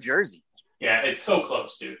like going to Jersey. Yeah, it's so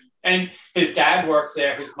close, dude. And his dad works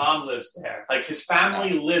there. His mom lives there. Like his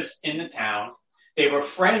family lives in the town. They were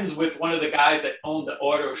friends with one of the guys that owned the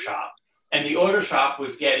auto shop. And the auto shop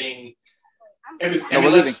was getting...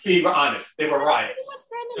 let's be honest, they were riots.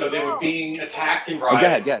 So they were being attacked in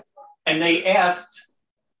riots. Go ahead. And they asked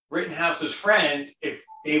Rittenhouse's friend if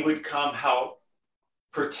they would come help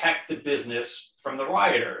protect the business from the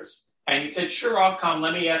rioters. And he said, sure, I'll come.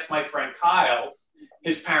 Let me ask my friend Kyle.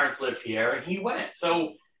 His parents live here. And he went.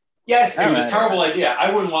 So, yes, it was a terrible idea.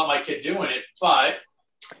 I wouldn't want my kid doing it, but...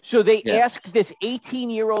 So they asked this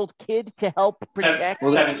 18-year-old kid to help protect...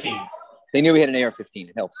 17. They knew he had an AR-15.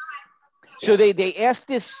 It helps. So they asked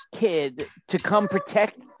this kid to come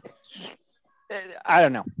protect. I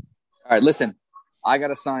don't know. All right, listen. I got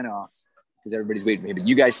to sign off because everybody's waiting for me. But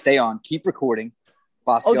you guys stay on. Keep recording.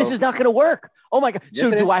 Bosco. Oh, this is not going to work. Oh, my God.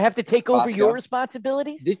 Yes, so do I have to take over Bosco. your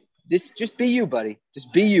responsibilities? Just be you, buddy.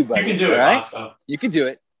 Just be you, buddy. You can do it, right? Bosco. You can do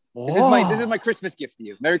it. This is my Christmas gift to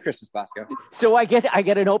you. Merry Christmas, Bosco. So I get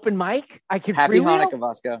an open mic. I can Happy freewheel? Hanukkah,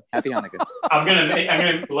 Bosco. Happy Hanukkah. I'm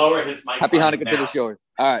gonna lower his mic. Happy Hanukkah to the shores.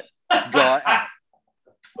 All right. Go on.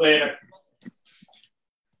 Later.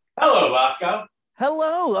 Hello, Bosco.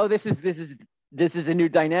 Hello. Oh, this is a new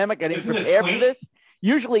dynamic. I didn't Isn't this prepare for quaint? this.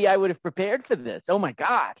 Usually I would have prepared for this. Oh my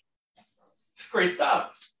God. It's great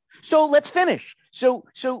stuff. So let's finish. So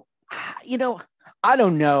I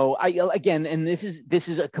don't know. And this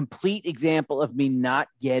is a complete example of me not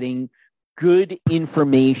getting good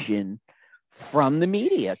information from the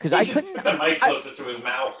media because I couldn't put the mic closer to his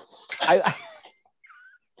mouth. I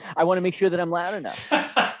want to make sure that I'm loud enough.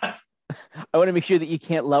 I want to make sure that you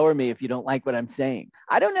can't lower me if you don't like what I'm saying.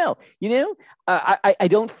 I don't know. I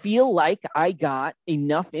don't feel like I got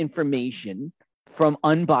enough information from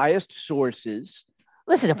unbiased sources.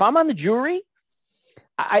 Listen, if I'm on the jury,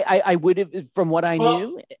 I would have, from what I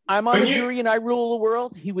knew, I'm on the jury and I rule the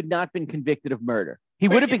world. He would not have been convicted of murder. He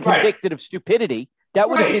would have been convicted of stupidity. That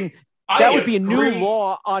would have been, that would be a new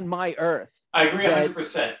law on my earth. I agree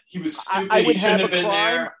 100%. He was stupid. I would he shouldn't have have been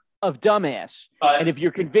there. Of dumbass. And if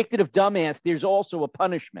you're convicted of dumbass, there's also a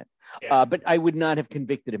punishment. Yeah. But I would not have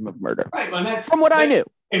convicted him of murder. Right. Well, that's from what I knew.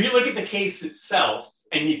 If you look at the case itself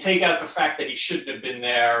and you take out the fact that he shouldn't have been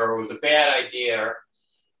there or it was a bad idea,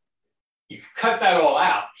 you cut that all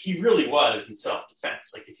out. He really was in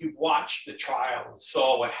self-defense. Like if you watched the trial and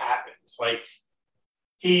saw what happened, like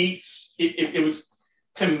it was,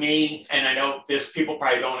 to me, and I know this people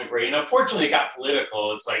probably don't agree, and unfortunately it got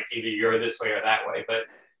political. It's like either you're this way or that way. But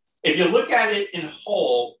if you look at it in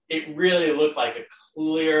whole, it really looked like a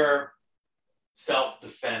clear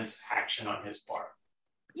self-defense action on his part.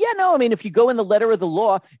 Yeah, no, I mean, if you go in the letter of the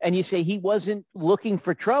law and you say he wasn't looking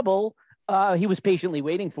for trouble, he was patiently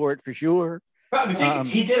waiting for it for sure. But I mean,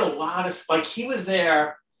 he did a lot of, like, he was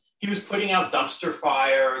there, he was putting out dumpster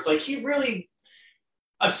fires. Like, he really,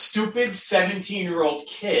 a stupid 17-year-old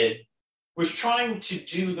kid was trying to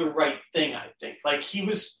do the right thing, I think. Like, he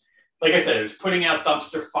was, like I said, he was putting out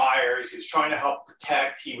dumpster fires. He was trying to help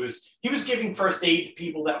protect. He was giving first aid to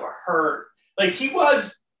people that were hurt. Like, he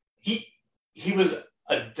was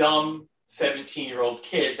a dumb 17-year-old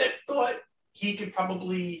kid that thought he could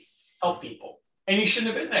probably help people. And he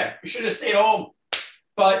shouldn't have been there. He should have stayed home.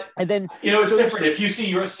 But, it's different. If you see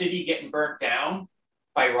your city getting burnt down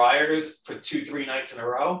by rioters for 2-3 nights in a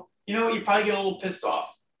row, you probably get a little pissed off.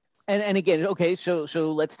 And again, okay, so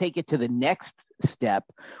let's take it to the next step,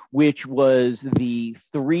 which was the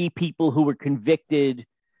 3 people who were convicted.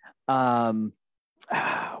 They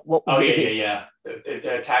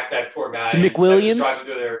attacked that poor guy. McWilliams? That was driving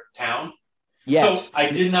through their town. Yeah. So I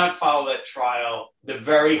did not follow that trial. The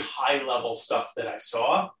very high level stuff that I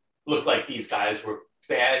saw looked like these guys were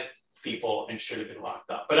bad people and should have been locked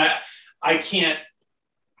up. But I can't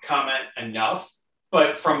comment enough.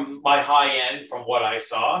 But from my high end, from what I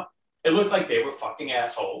saw, it looked like they were fucking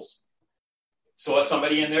assholes. Saw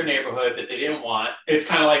somebody in their neighborhood that they didn't want. It's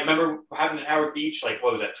kind of like, remember what happened in Howard Beach? Like,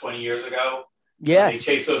 what was that, 20 years ago? Yeah. They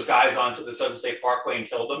chased those guys onto the Southern State Parkway and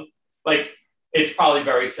killed them. Like, it's probably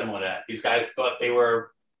very similar to that. These guys thought they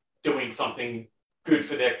were doing something good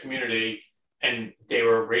for their community and they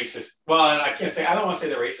were racist. Well, I don't want to say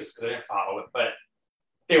they're racist because I didn't follow it, but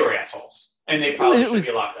they were assholes and they probably should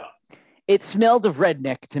be locked up. It smelled of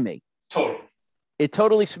redneck to me. Totally. It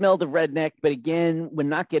totally smelled of redneck, but again, we're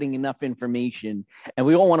not getting enough information and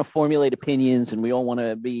we all want to formulate opinions and we all want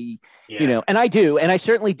to be, and I do, and I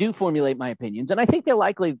certainly do formulate my opinions and I think they're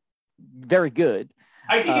likely very good.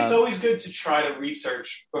 I think it's always good to try to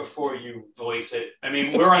research before you voice it. I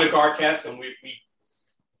mean, we're on a Garcast and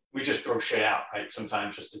we just throw shit out, right?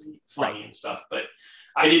 Sometimes just to be funny and stuff, but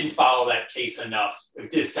I didn't follow that case enough.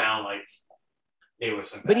 It did sound like they were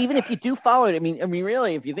some. But even if you do follow it, I mean,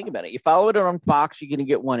 really, if you think about it, you follow it on Fox, you're going to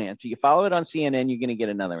get one answer. You follow it on CNN, you're going to get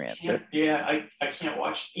another answer. I can't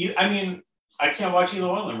watch. I mean, I can't watch either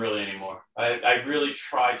one of them really anymore. I really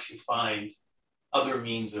try to find other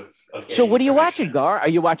means of getting. So what are you watching, Gar? Are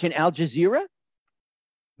you watching Al Jazeera?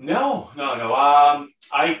 No. I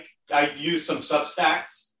use some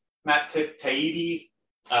Substacks. Matt Taibbi,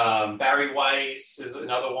 Barry Weiss is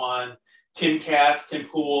another one. Tim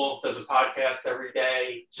Pool does a podcast every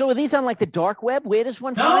day. So are these on like the dark web? Where does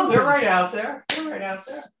one find No, them? they're right out there.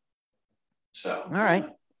 So all right.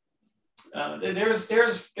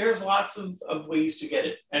 There's lots of ways to get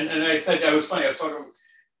it. And I said, it was funny. I was talking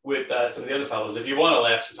with some of the other fellows. If you want to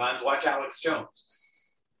laugh sometimes, watch Alex Jones.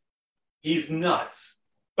 He's nuts.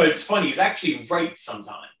 But it's funny. He's actually right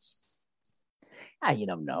sometimes. You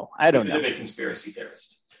don't know. I don't know. He's a big conspiracy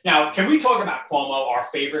theorist. Now, can we talk about Cuomo, our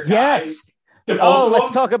favorite guys? Let's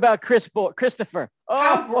talk about Christopher. Oh.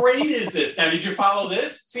 How great is this? Now, did you follow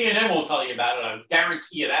this? CNN won't tell you about it. I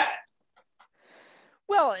guarantee you that.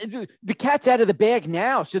 Well, the cat's out of the bag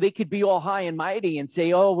now, so they could be all high and mighty and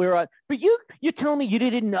say, "Oh, we're on." But you tell me you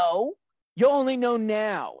didn't know You only know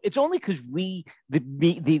now. It's only because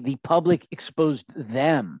the public exposed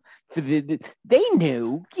them. They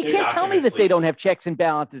knew. You can't tell me that they don't have checks and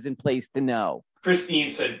balances in place to know.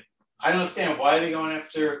 Christine said, I don't understand. Why are they going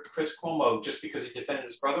after Chris Cuomo just because he defended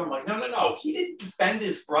his brother? I'm like, no. He didn't defend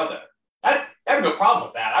his brother. I have no problem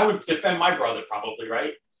with that. I would defend my brother probably,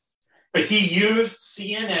 right? But he used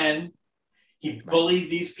CNN. He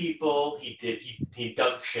bullied these people. He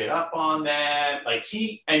dug shit up on them. Like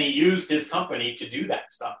he used his company to do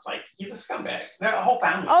that stuff. Like he's a scumbag. The whole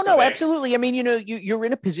family. Oh no, absolutely. I mean, you're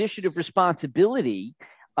in a position of responsibility,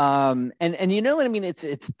 and you know what I mean.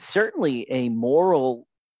 It's certainly a moral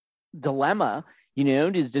dilemma.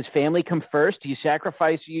 Does family come first? Do you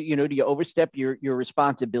sacrifice? Do you overstep your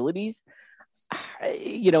responsibilities?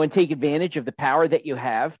 And take advantage of the power that you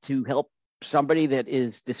have to help somebody that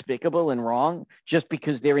is despicable and wrong just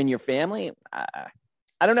because they're in your family?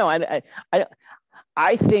 I don't know. I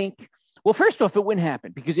think, well, first off, it wouldn't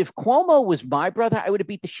happen because if Cuomo was my brother, I would have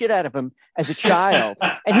beat the shit out of him as a child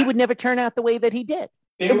and he would never turn out the way that he did.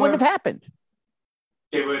 It wouldn't have happened.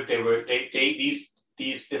 This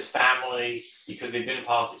family, because they've been in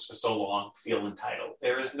politics for so long, feel entitled.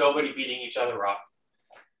 There is nobody beating each other up.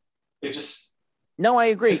 They're just... No, I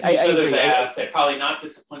agree. I agree. They're probably not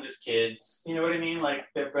disciplined as kids. You know what I mean? Like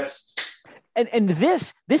they're best. And this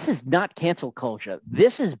is not cancel culture.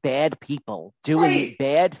 This is bad people doing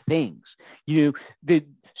bad things.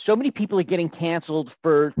 So many people are getting canceled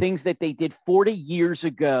for things that they did 40 years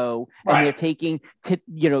ago, and they're taking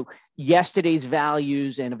yesterday's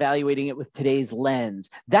values and evaluating it with today's lens.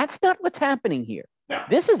 That's not what's happening here. No.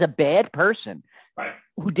 This is a bad person.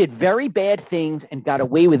 Who did very bad things and got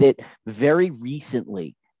away with it very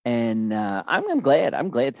recently. And I'm glad.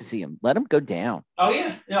 I'm glad to see him. Let him go down. Oh,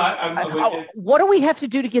 yeah. No, what do we have to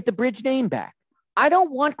do to get the Bridge name back? I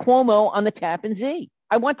don't want Cuomo on the Tappan Zee.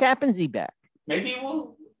 I want Tappan Zee back. Maybe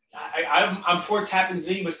we'll... I'm for Tappan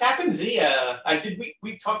Zee. Was Tappan Zee?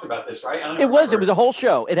 We talked about this, right? It was a whole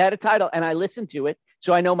show. It had a title, and I listened to it.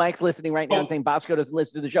 So I know Mike's listening right now and saying Bosco doesn't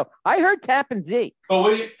listen to the show. I heard Tappan Zee.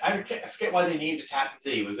 But I forget why they named it Tappan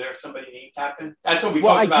Zee. Was there somebody named Tappan? That's what we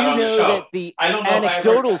talked about on the show. I don't know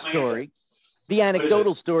anecdotal story. The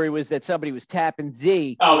anecdotal story was that somebody was Tappan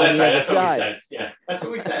Zee. Oh, that's right. That's what we said. Yeah, that's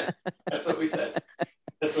what we said.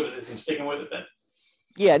 That's what it is. I'm sticking with it then.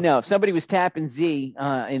 Yeah, no, somebody was Tappan Zee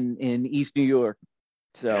in East New York.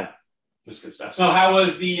 So, yeah, just good stuff. So, how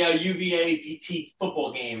was the UVA BT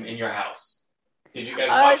football game in your house? Did you guys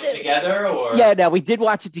watch it together? Or yeah, no, we did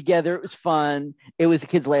watch it together. It was fun. It was the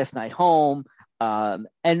kids' last night home, and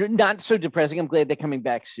not so depressing. I'm glad they're coming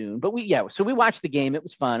back soon. But so we watched the game. It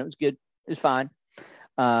was fun. It was good. It was fine.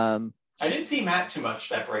 I didn't see Matt too much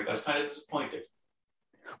that break. I was kind of disappointed.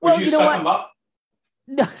 Would you suck him up?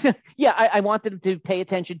 No, yeah, I wanted him to pay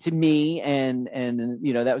attention to me, and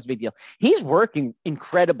that was a big deal. He's working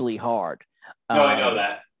incredibly hard. No, I know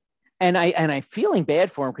that. And I'm feeling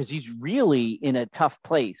bad for him because he's really in a tough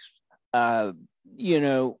place. I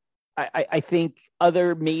think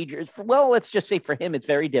other majors, let's just say for him, it's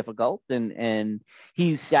very difficult, and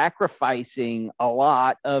he's sacrificing a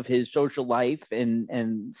lot of his social life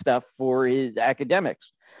and stuff for his academics.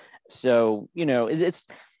 So,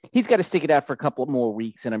 he's got to stick it out for a couple more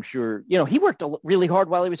weeks, and I'm sure, he worked really hard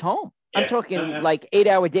while he was home. Yeah, I'm talking like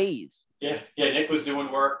 8-hour days. Yeah. Nick was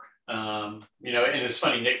doing work. And it's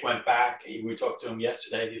funny, Nick went back. We talked to him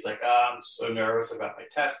yesterday. He's like, I'm so nervous about my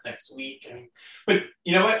test next week. But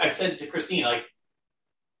you know what? I said to Christine, like,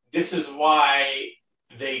 this is why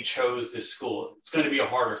they chose this school. It's going to be a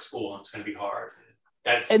harder school, and it's going to be hard.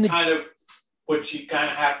 That's kind of what you kind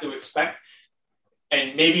of have to expect.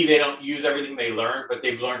 And maybe they don't use everything they learned, but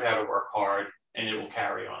they've learned how to work hard, and it will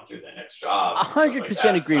carry on through their next job.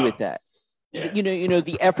 100% agree with that. Yeah.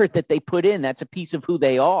 The effort that they put in, that's a piece of who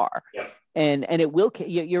they are. Yep. And it will,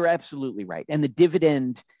 you're absolutely right. And the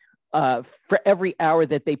dividend for every hour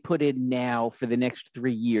that they put in now for the next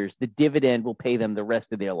 3 years, the dividend will pay them the rest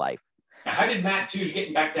of their life. Now, how did Matt do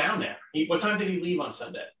getting back down there? What time did he leave on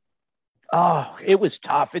Sunday? Oh, it was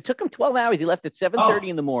tough. It took him 12 hours. He left at 7:30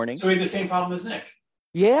 in the morning. So he had the same problem as Nick.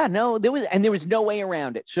 Yeah, no, there was no way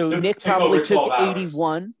around it. So Nick probably took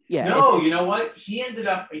 81. Yeah. No, you know what? He ended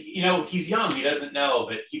up, he's young. He doesn't know,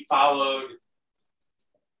 but he followed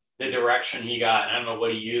the direction he got. I don't know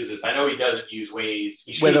what he uses. I know he doesn't use Waze.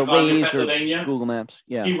 He should have gone to Pennsylvania. Google Maps.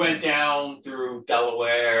 Yeah. He went down through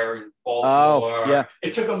Delaware and Baltimore. Oh, yeah.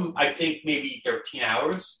 It took him, I think, maybe 13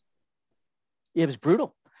 hours. It was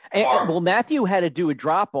brutal. And, Matthew had to do a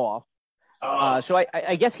drop off. So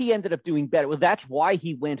I guess he ended up doing better. Well, that's why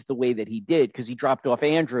he went the way that he did, because he dropped off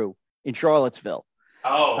Andrew in Charlottesville.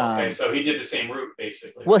 Oh, okay. So he did the same route,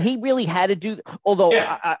 basically. Well, he really had to do, although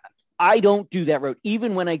Yeah. I don't do that route.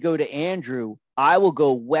 Even when I go to Andrew, I will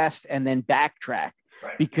go west and then backtrack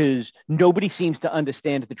because nobody seems to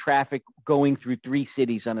understand the traffic going through 3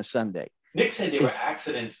 cities on a Sunday. Nick said there were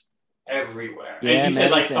accidents everywhere. Yeah, and he said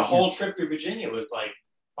like the whole trip through Virginia was like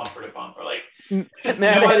bumper to bumper. Like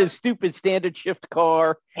Matt had his stupid standard shift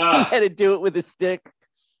car. He had to do it with a stick.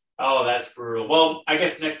 Oh, that's brutal. Well, I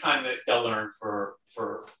guess next time that they'll learn for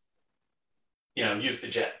use the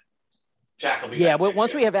jet. Jack will be but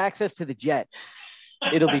once we have access to the jet,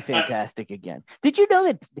 it'll be fantastic again. Did you know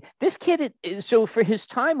that this kid, so for his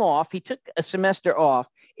time off, he took a semester off,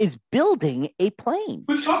 is building a plane.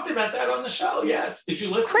 We've talked about that on the show, yes. Did you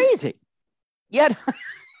listen? Crazy. Yeah.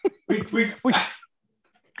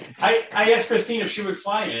 I asked Christine if she would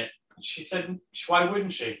fly in it. She said, why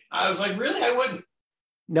wouldn't she? I was like, really? I wouldn't.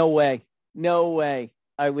 No way.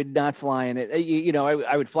 I would not fly in it.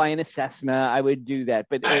 I would fly in a Cessna. I would do that.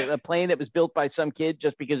 But a plane that was built by some kid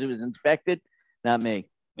just because it was inspected, not me.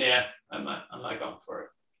 Yeah, I'm not going for it.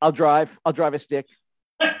 I'll drive a stick.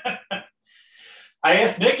 I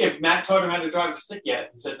asked Nick if Matt taught him how to drive a stick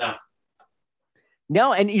yet. He said no.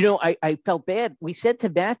 No, and I felt bad. We said to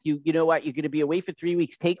Matthew, you know what, you're going to be away for 3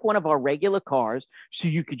 weeks. Take one of our regular cars so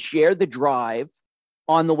you could share the drive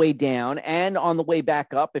on the way down and on the way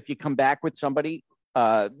back up. If you come back with somebody,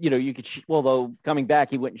 you could, although coming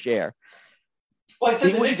back, he wouldn't share. Well, I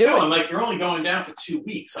said to Nick too, I'm like, you're only going down for 2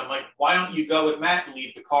 weeks. I'm like, why don't you go with Matt and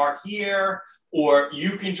leave the car here? Or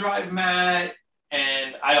you can drive Matt.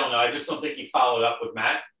 And I don't know. I just don't think he followed up with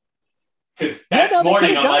Matt. Because that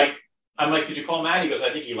morning, I'm like, did you call Matt? He goes, I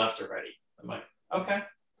think he left already. I'm like, okay.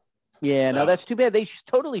 Yeah, no, that's too bad. They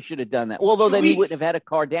totally should have done that. Although then he wouldn't have had a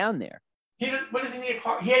car down there. What does he need a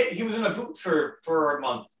car? He was in a boot for a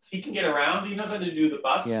month. He can get around. He knows how to do the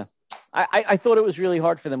bus. Yeah. I thought it was really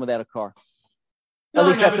hard for them without a car. No, At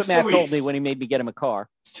least that's what Matt told me when he made me get him a car.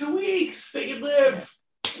 It's 2 weeks. They could live.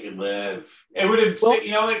 It would have,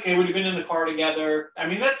 they would have been in the car together. I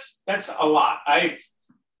mean, that's a lot. I've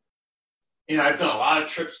done a lot of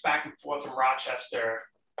trips back and forth from Rochester.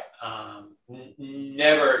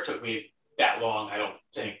 Never took me that long, I don't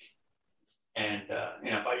think. And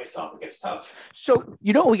by yourself, it gets tough. So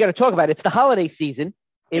we got to talk about it. It's the holiday season.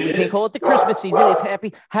 They call it the Christmas season.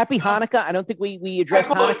 It's happy Hanukkah. I don't think we address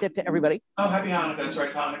Hanukkah to everybody. Oh, happy Hanukkah. That's right.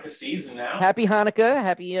 Hanukkah season now. Happy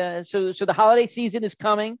Hanukkah. So the holiday season is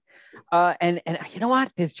coming. And you know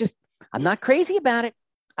what? I'm not crazy about it.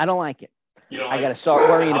 I don't like it. I got to start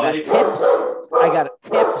worrying about tips. I got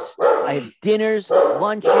tips. I have dinners,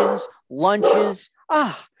 lunches.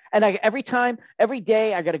 And every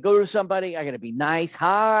day I got to go to somebody. I got to be nice.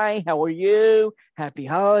 Hi, how are you? Happy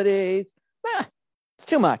holidays. It's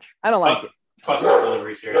too much. I don't like it. Plus no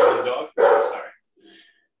deliveries here. Is the dog? Sorry.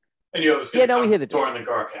 I knew it was going to come during the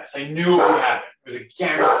Garcast. I knew it would happen. It was a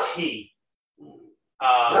guarantee.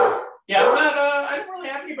 I don't really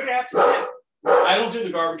have anybody I have to tip. I don't do the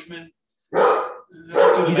garbage man.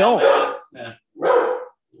 You don't? Yeah.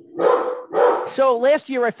 So last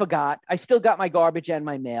year I forgot. I still got my garbage and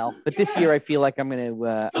my mail, but this year I feel like I'm going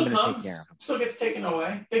to take care of them. Still gets taken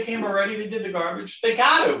away. They came already. They did the garbage. They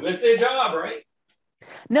got to. That's their job, right?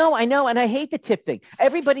 No, I know, and I hate the tip thing.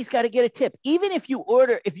 Everybody's got to get a tip. Even if you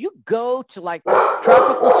go to like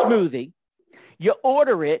Tropical Smoothie, you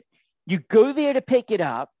order it, you go there to pick it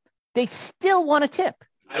up, they still want a tip.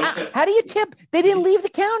 How do you tip? They didn't leave the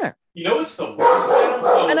counter. You know what's the worst?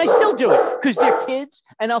 And I still do it because they're kids,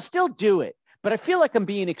 and I'll still do it. But I feel like I'm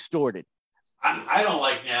being extorted. I don't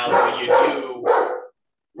like now when you do.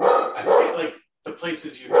 I forget like the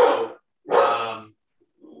places you go. Where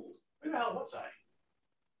the hell was I?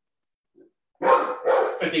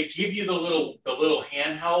 But they give you the little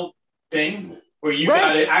handheld thing where you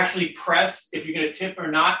got to actually press if you're going to tip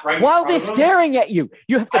or not while they're staring at you.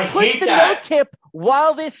 You have to push the no tip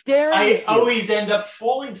while they're staring at you. I always end up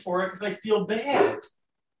falling for it because I feel bad.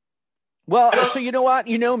 Well, so you know what?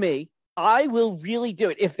 You know me. I will really do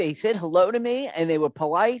it. If they said hello to me and they were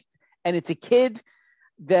polite and it's a kid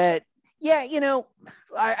that,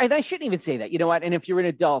 I shouldn't even say that. You know what? And if you're an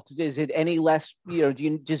adult, is it any less, do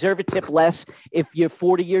you deserve a tip less if you're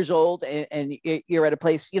 40 years old and you're at a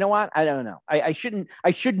place, you know what? I don't know. I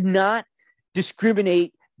should not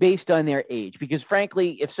discriminate based on their age because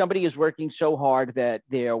frankly, if somebody is working so hard that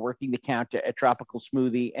they're working the counter at Tropical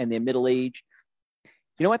Smoothie and they're middle age,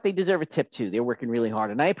 you know what? They deserve a tip too. They're working really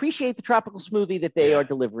hard. And I appreciate the Tropical Smoothie that they are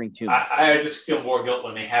delivering to me. I just feel more guilt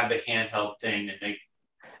when they have the handheld thing and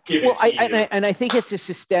give Well, it to you. I think it's a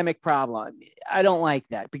systemic problem. I don't like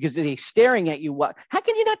that because they're staring at you. What? How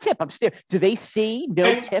can you not tip? I'm staring. Do they see no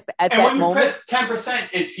tip at that moment? And when you press 10%,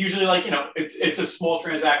 it's usually like, it's a small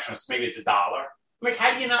transaction. So maybe it's $1. Like,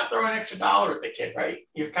 how do you not throw an extra $1 at the kid, right?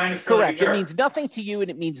 You're kind of feeling correct. It means nothing to you,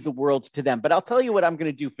 and it means the world to them. But I'll tell you what I'm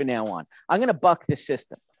going to do from now on. I'm going to buck the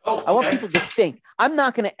system. Oh, okay. I want people to think. I'm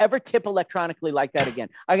not going to ever tip electronically like that again.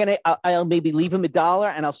 I'll maybe leave them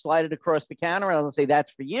 $1 and I'll slide it across the counter and I'll say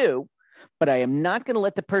that's for you. But I am not going to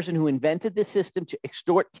let the person who invented this system to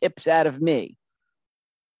extort tips out of me.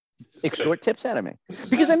 Because I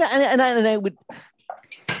would,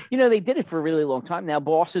 they did it for a really long time. Now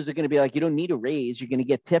bosses are going to be like, you don't need a raise. You're going to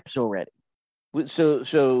get tips already.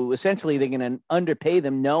 So essentially they're going to underpay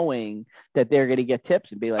them knowing that they're going to get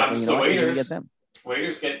tips and be like, well, so you're going to get them.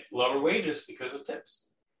 Waiters get lower wages because of tips.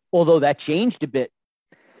 Although that changed a bit.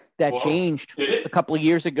 Did it? A couple of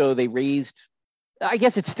years ago. They raised, I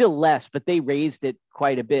guess it's still less, but they raised it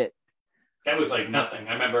quite a bit. That was like nothing.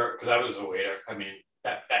 I remember because I was a waiter. I mean,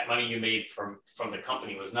 that money you made from the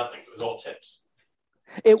company was nothing. It was all tips.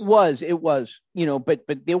 It was,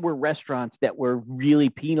 but there were restaurants that were really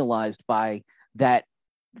penalized by that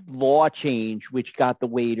law change, which got the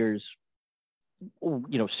waiters,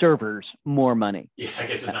 servers more money. Yeah, I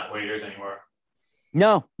guess it's not waiters anymore.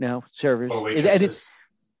 No, servers. Or waitresses.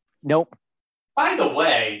 Nope. By the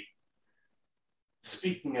way,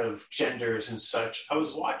 speaking of genders and such, I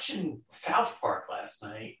was watching South Park last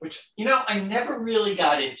night, which, I never really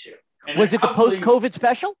got into. And was it the post-COVID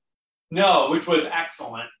special? No, which was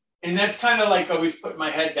excellent. And that's kind of like always put in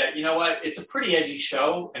my head that, you know what, it's a pretty edgy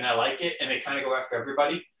show and I like it. And they kind of go after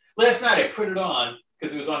everybody. Last night I put it on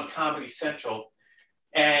because it was on Comedy Central.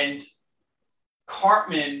 And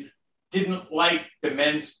Cartman didn't like the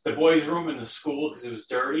boys' room in the school because it was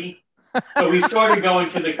dirty. So he started going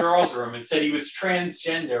to the girls' room and said he was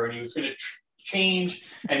transgender and he was going to change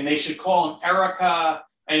and they should call him Erica.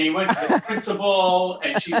 And he went to the principal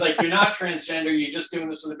and she's like, you're not transgender. You're just doing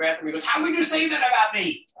this in the bathroom. He goes, how could you say that about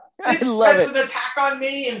me? That's an attack on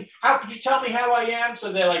me. And how could you tell me how I am?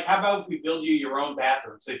 So they're like, how about if we build you your own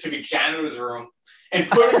bathroom? So they took a janitor's room and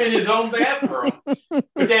put him in his own bathroom.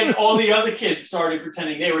 But then all the other kids started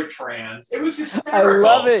pretending they were trans. It was hysterical.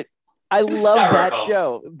 I love it. I love that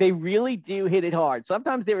show. They really do hit it hard.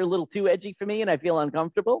 Sometimes they're a little too edgy for me and I feel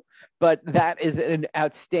uncomfortable, but that is an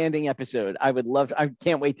outstanding episode. I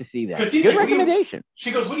can't wait to see that. Good recommendation.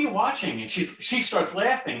 She goes, what are you watching? And she starts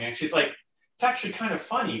laughing and she's like, it's actually kind of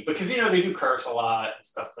funny because, they do curse a lot and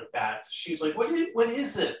stuff like that. So she's like, what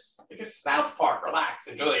is this? Like, it's South Park. Relax.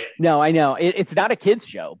 Enjoy it. No, I know. It's not a kid's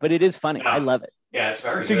show, but it is funny. No. I love it. Yeah, it's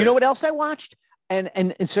very good. So you know what else I watched?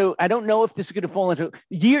 And so I don't know if this is going to fall into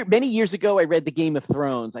many years ago, I read the Game of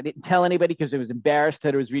Thrones. I didn't tell anybody because I was embarrassed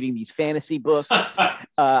that I was reading these fantasy books.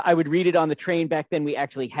 I would read it on the train. Back then we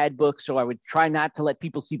actually had books. So I would try not to let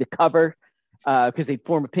people see the cover because they'd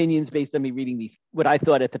form opinions based on me reading these, what I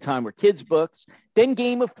thought at the time were kids' books. Then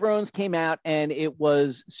Game of Thrones came out and it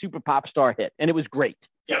was super pop star hit and it was great.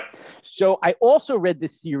 Yep. So I also read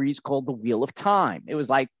this series called The Wheel of Time. It was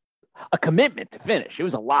like a commitment to finish. It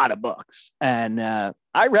was a lot of books and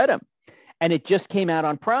I read them and it just came out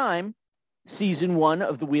on Prime, season 1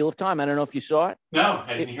 of The Wheel of Time. I don't know if you saw it. No,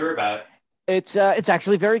 I didn't hear about it. It's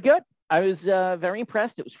actually very good. I was very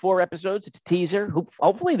impressed. It was 4 episodes. It's a teaser.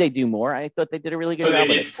 Hopefully they do more. I thought they did a really good job. So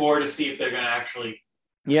they did 4 to see if they're going to actually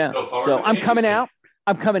go forward. So I'm coming out.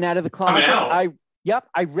 I'm coming out of the closet. Coming out?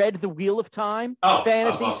 I read The Wheel of Time,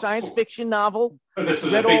 fantasy science fiction novel. But this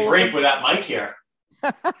is a big break without Mike here.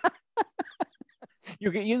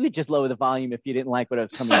 You could just lower the volume if you didn't like what I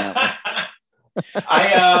was coming out with.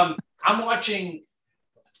 I'm watching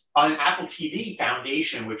on Apple TV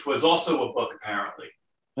Foundation, which was also a book apparently.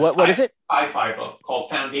 What is it? Sci-fi book called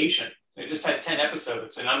Foundation. It just had 10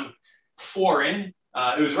 episodes, and I'm 4 in.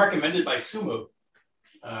 It was recommended by Sumu.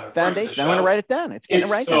 Foundation. I'm going to write it down.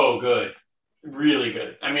 It's so good, really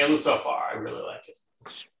good. I mean, at least so far, I really like it.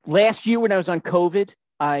 Last year when I was on COVID,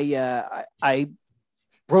 I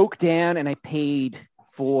broke down and I paid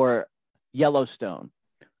for Yellowstone.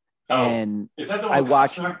 And is that the one I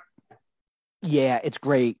watched? Costner? Yeah, it's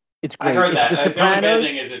great. It's great. I heard that. The only bad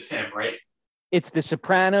thing is it's him, right? It's The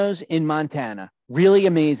Sopranos in Montana. Really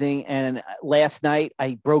amazing. And last night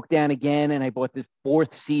I broke down again and I bought this 4th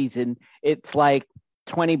season. It's like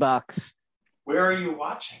 $20. Where are you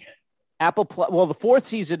watching it? Apple Plus. Well, the 4th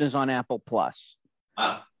season is on Apple Plus.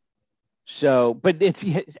 Oh. So, but it's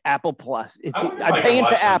Apple Plus. I'm paying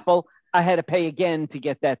for Apple. I had to pay again to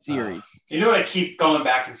get that series. You know what I keep going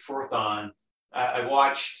back and forth on? I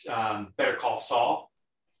watched Better Call Saul.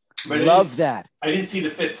 Love that. I didn't see the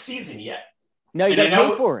 5th season yet. No, you got to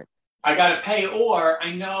pay for it. I got to pay, or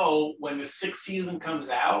I know when the 6th season comes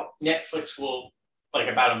out, Netflix will, like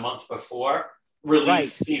about a month before,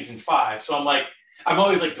 release season 5. So I'm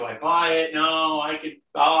always like, do I buy it? No, I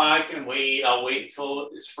can wait. I'll wait until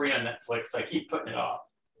it's free on Netflix. I keep putting it off.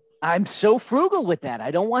 I'm so frugal with that.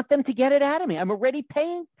 I don't want them to get it out of me. I'm already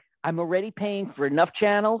paying for enough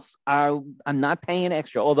channels. I'm not paying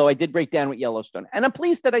extra, although I did break down with Yellowstone. And I'm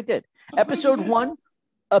pleased that I did. Episode 1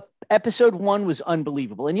 was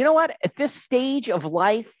unbelievable. And you know what? At this stage of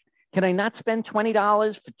life, can I not spend $20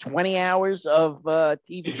 for 20 hours of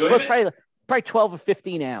TV? Enjoyment? Probably 12 or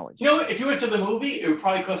 15 hours. You know, if you went to the movie, it would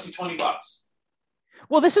probably cost you $20.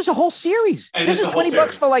 Well, this is a whole series. And this is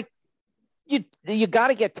 $20 for like, you got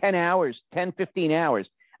to get 10 hours, 10, 15 hours.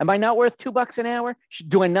 Am I not worth $2 an hour?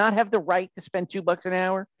 Do I not have the right to spend $2 an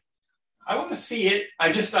hour? I want to see it.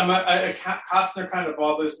 Costner kind of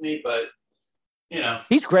bothers me, but you know,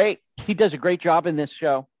 he's great. He does a great job in this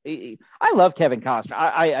show. I love Kevin Costner.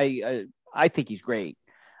 I think he's great,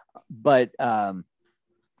 but the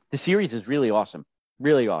series is really awesome.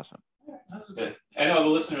 Really awesome. Yeah, that's good. I know the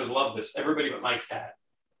listeners love this. Everybody but Mike's dad.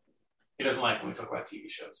 He doesn't like when we talk about TV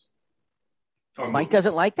shows. Mike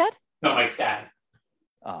doesn't like that? No, Mike's dad.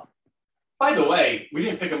 Oh. By the way, we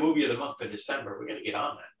didn't pick a movie of the month for December. We got to get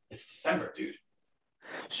on that. It's December, dude.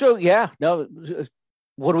 So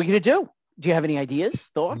what are we going to do? Do you have any ideas,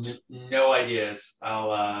 thoughts? No ideas.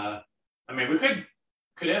 We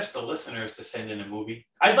could ask the listeners to send in a movie.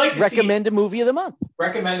 I'd like to recommend a movie of the month.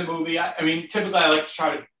 Recommend a movie. Typically I like to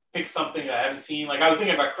try to pick something that I haven't seen. Like I was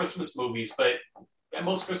thinking about Christmas movies, but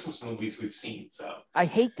most Christmas movies we've seen. So I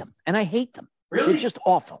hate them, and I hate them. Really? They're just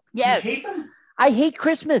awful. Yes. You hate them? I hate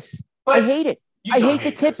Christmas. I hate it. I hate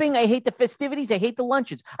the tipping. Christmas. I hate the festivities. I hate the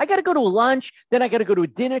lunches. I got to go to a lunch. Then I got to go to a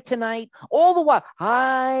dinner tonight. All the while.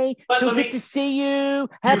 Hi. So good to see you.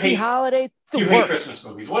 Happy holidays. You hate Christmas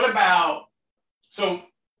movies. What about, so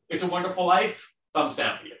It's a Wonderful Life? Thumbs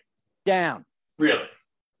down for you. Down. Really?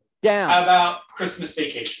 Down. How about Christmas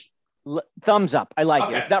Vacation? Thumbs up. I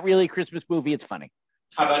like it. It's not really a Christmas movie. It's funny.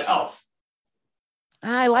 How about Elf?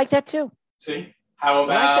 I like that too. See? How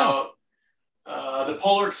about The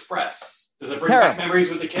Polar Express? Does it bring back memories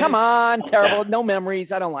with the kids? Come on, terrible. No memories.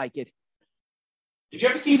 I don't like it. Did you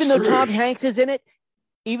ever see Even Scrooge? though Tom Hanks is in it?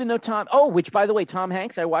 Which by the way, Tom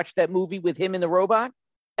Hanks, I watched that movie with him and the robot.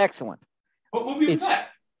 Excellent. What movie was that?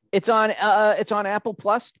 It's on Apple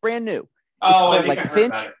Plus, brand new. Oh, I think I heard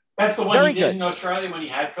about it. That's the one he did in Australia when he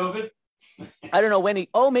had COVID? I don't know when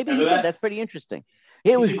maybe he did. That's pretty interesting.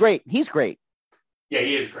 It was great. He's great. Yeah,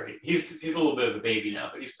 he is great. He's a little bit of a baby now,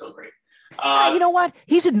 but he's still great. You know what?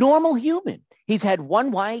 He's a normal human. He's had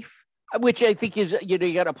one wife, which I think is, you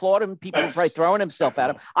got to applaud him. People are probably throwing himself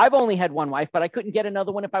at him. I've only had one wife, but I couldn't get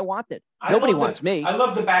another one if I wanted. Nobody wants me. I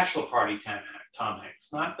love the Bachelor Party Tom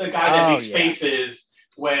Hanks, not the guy that makes faces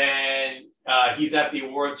when he's at the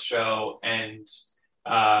awards show and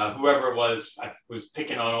whoever it was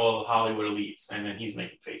picking on all the Hollywood elites, and then he's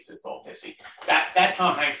making faces all pissy. That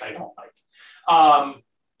Tom Hanks I don't like.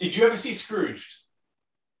 Did you ever see Scrooged?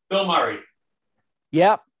 Bill Murray.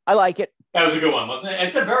 Yeah, I like it. That was a good one, wasn't it?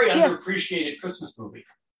 It's a very underappreciated Christmas movie.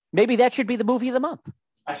 Maybe that should be the movie of the month.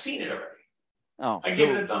 I've seen it already. Oh, I give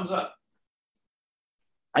it a thumbs up.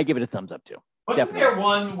 I give it a thumbs up too. Wasn't there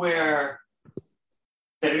one that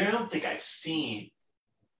I don't think I've seen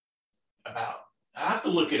about? I have to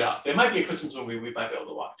look it up. There might be a Christmas movie we might be able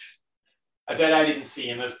to watch. I bet I didn't see,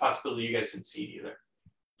 and there's a possibility you guys didn't see it either.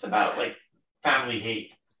 It's about like family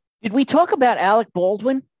hate. Did we talk about Alec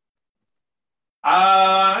Baldwin?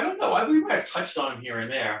 I don't know. We might have touched on him here and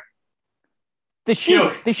there. The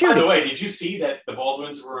shoot. By the way, did you see that the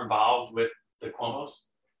Baldwins were involved with the Cuomos?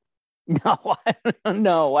 No,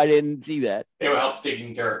 I didn't see that. They were help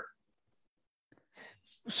digging dirt.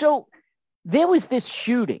 So there was this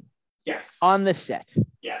shooting. Yes. On the set.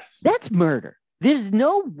 Yes. That's murder. There's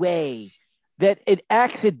no way that it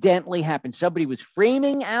accidentally happened. Somebody was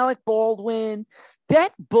framing Alec Baldwin.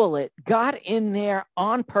 That bullet got in there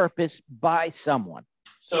on purpose by someone.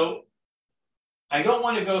 So I don't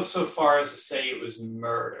want to go so far as to say it was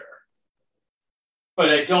murder, but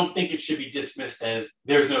I don't think it should be dismissed as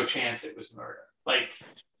there's no chance it was murder. Like,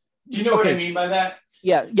 do you know what I mean by that?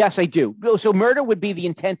 Yeah, yes, I do. So murder would be the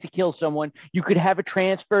intent to kill someone. You could have a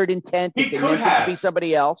transferred intent. He could have. To be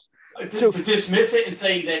somebody else. To dismiss it and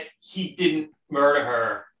say that he didn't murder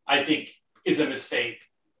her, I think, is a mistake.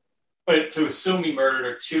 But to assume he murdered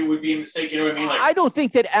her too would be a mistake. You know what I mean? Like, I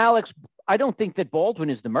don't think that Baldwin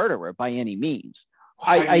is the murderer by any means.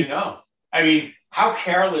 How do you know? I mean, how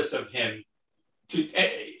careless of him to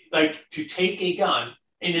take a gun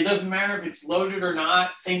And it doesn't matter if it's loaded or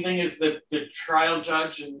not. Same thing as the trial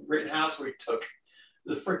judge in Rittenhouse where he took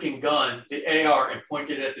the freaking gun, the AR, and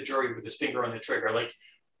pointed it at the jury with his finger on the trigger. Like,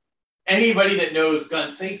 anybody that knows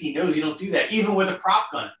gun safety knows you don't do that, even with a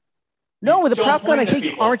prop gun. No, with a prop gun, I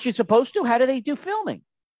think, aren't you supposed to? How do they do filming?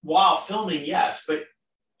 While filming, yes, but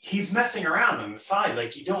he's messing around on the side.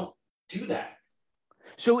 Like, you don't do that.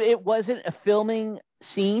 So it wasn't a filming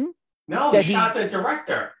scene? No, he shot the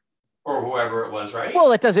director or whoever it was, right?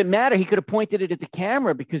 Well, it doesn't matter. He could have pointed it at the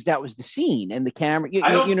camera because that was the scene, and the camera.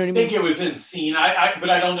 I don't you know what I mean? think it was in scene. But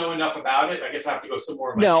I don't know enough about it. I guess I have to go some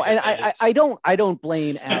more. No, and I don't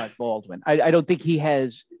blame Alec Baldwin. I don't think he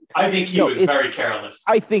has. I think he was very careless.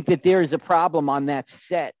 I think that there is a problem on that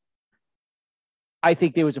set. I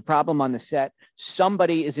think there was a problem on the set.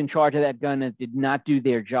 Somebody is in charge of that gun and did not do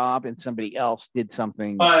their job, and somebody else did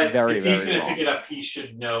something very, very wrong. If he's going to pick it up, he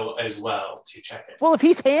should know as well to check it. Well, if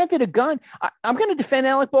he's handed a gun, I'm going to defend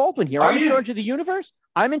Alec Baldwin here. I'm in charge of the universe.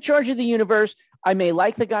 I'm in charge of the universe. I may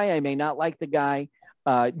like the guy. I may not like the guy.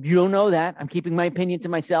 You don't know that. I'm keeping my opinion to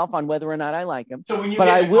myself on whether or not I like him. So when you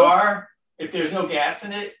get in a car, if there's no gas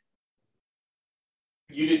in it,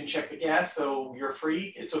 you didn't check the gas, so you're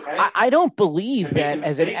free. It's okay. I don't believe that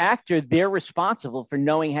as an actor, they're responsible for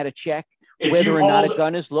knowing how to check whether or not a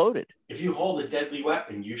gun is loaded. If you hold a deadly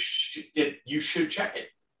weapon, you should check it.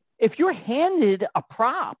 If you're handed a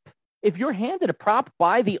prop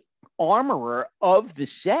by the armorer of the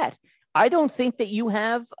set, I don't think that you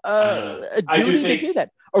have a duty to do that.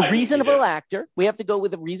 A reasonable actor. We have to go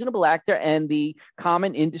with a reasonable actor and the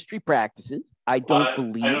common industry practices. I don't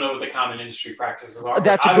believe. I don't know what the common industry practices are.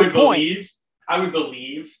 That's a good point. I would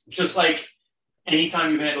believe, just like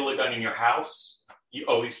anytime you handle a gun in your house, you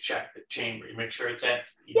always check the chamber. You make sure it's empty.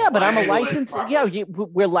 Yeah, but I'm a licensed. Yeah,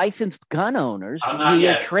 we're licensed gun owners. I'm not we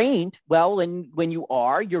yet. Are trained. Well, and when you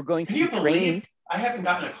are, you're going to be trained. I haven't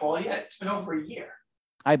gotten a call yet. It's been over a year.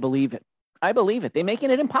 I believe it. They're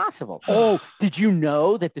making it impossible. Oh, did you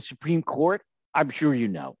know that the Supreme Court? I'm sure you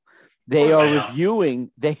know. They are reviewing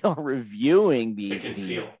the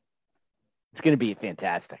conceal. It's going to be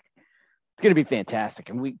fantastic.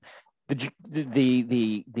 And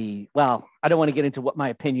well, I don't want to get into what my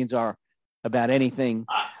opinions are about anything.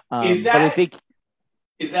 Is that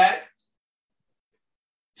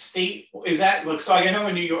state? Look, so I know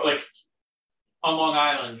in New York, like on Long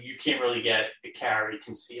Island, you can't really get a carry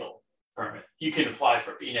conceal permit. You can apply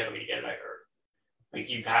for it, but you're never going to get it, I heard. Like,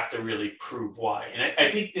 you have to really prove why. And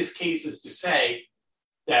I think this case is to say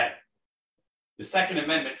that the Second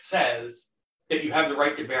Amendment says that you have the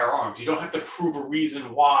right to bear arms. You don't have to prove a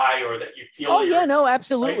reason why or that you feel. Oh, yeah, no,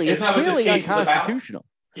 absolutely. Right? It's clearly unconstitutional.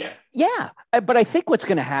 Yeah. Yeah. But I think what's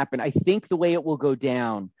going to happen, I think the way it will go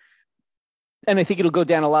down, and I think it'll go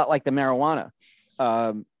down a lot like the marijuana.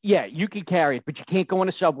 Yeah, you can carry it, but you can't go on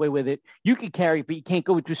a subway with it. You can carry it, but you can't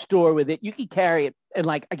go into a store with it. You can carry it and,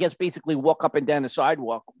 like, I guess basically walk up and down the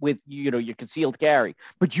sidewalk with, your concealed carry,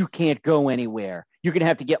 but you can't go anywhere. You're going to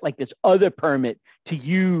have to get like this other permit to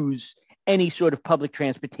use any sort of public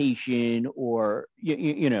transportation, or,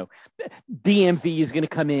 DMV is going to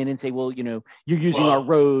come in and say, well, you're using our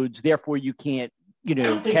roads, therefore you can't,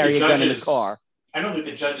 carry a gun in a car. I don't think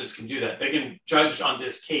the judges can do that. They can judge on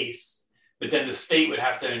this case, but then the state would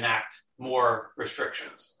have to enact more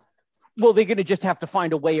restrictions. Well, they're going to just have to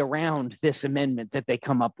find a way around this amendment that they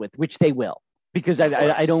come up with, which they will, because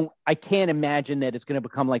I can't imagine that it's going to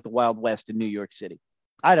become like the Wild West in New York City.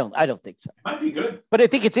 I don't think so. Might be good. But I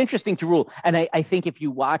think it's interesting to rule. And I think if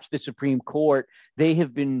you watch the Supreme Court, they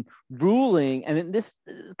have been ruling, and this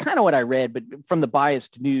is kind of what I read, but from the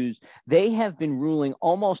biased news, they have been ruling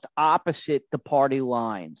almost opposite the party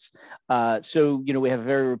lines. So, we have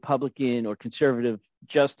very Republican or conservative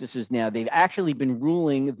justices now. They've actually been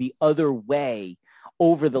ruling the other way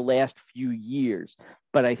over the last few years.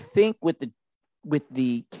 But I think with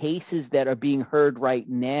the cases that are being heard right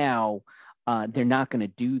now, they're not going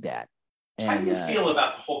to do that. And, how do you feel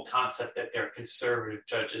about the whole concept that they're conservative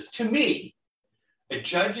judges? To me, a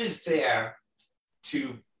judge is there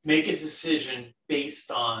to make a decision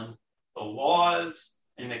based on the laws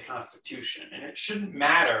and the Constitution, and it shouldn't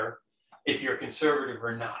matter if you're conservative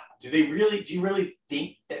or not. Do you really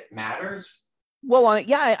think that matters? Well,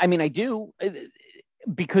 yeah, I mean, I do.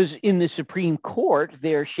 Because in the Supreme Court,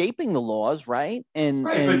 they're shaping the laws, right? And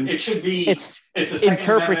but it should be it's a Second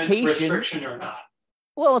Amendment restriction or not.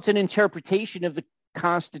 Well, it's an interpretation of the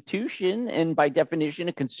Constitution, and by definition,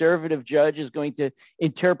 a conservative judge is going to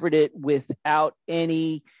interpret it without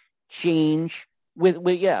any change.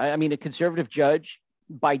 A conservative judge,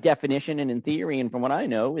 by definition and in theory, and from what I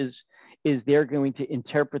know, is is they're going to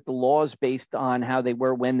interpret the laws based on how they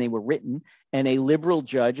were when they were written, and a liberal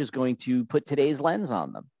judge is going to put today's lens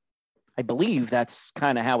on them. I believe that's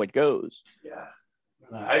kind of how it goes. Yeah.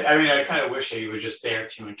 I mean, I kind of wish he was just there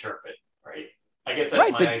to interpret, right? I guess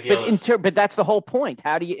that's my ideal. But that's the whole point.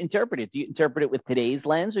 How do you interpret it? Do you interpret it with today's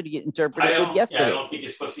lens, or do you interpret it with yesterday? Yeah, I don't think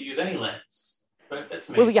you're supposed to use any lens. But that's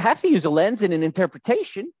me. Well, you have to use a lens in an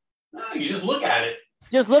interpretation. No, you just look at it.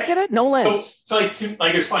 Just look at it, no lens. So it's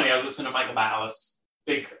funny. I was listening to Michael Malice,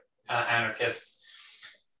 big anarchist,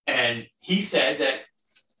 and he said that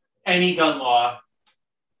any gun law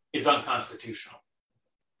is unconstitutional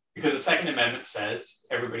because the Second Amendment says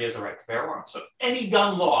everybody has a right to bear arms. So any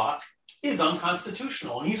gun law is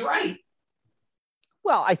unconstitutional, and he's right.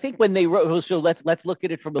 Well, I think when they wrote, so let's look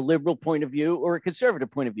at it from a liberal point of view or a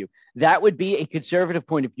conservative point of view. That would be a conservative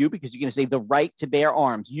point of view because you're going to say the right to bear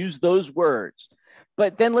arms. Use those words.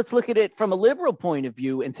 But then let's look at it from a liberal point of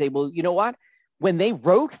view and say, well, you know what? When they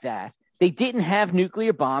wrote that, they didn't have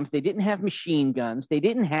nuclear bombs. They didn't have machine guns. They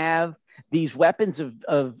didn't have these weapons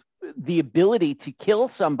of the ability to kill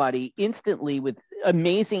somebody instantly with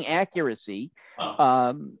amazing accuracy.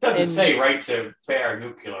 It doesn't say right to bear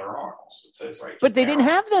nuclear arms. It says right to But they bear didn't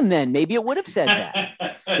arms. have them then. Maybe it would have said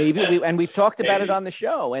that. And we've talked about it on the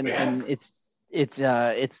show. And it's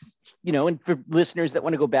and for listeners that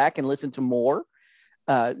want to go back and listen to more,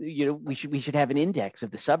 we should have an index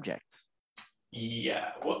of the subjects.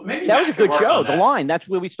 Yeah. Well, maybe that was a good show. The line. That's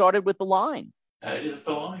where we started with the line. That is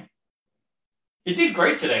the line. You did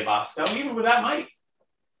great today, Bosco, even without Mike.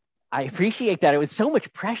 I appreciate that. It was so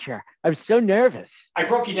much pressure. I was so nervous. I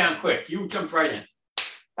broke you down quick. You jumped right in.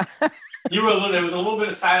 There was a little bit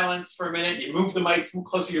of silence for a minute. You moved the mic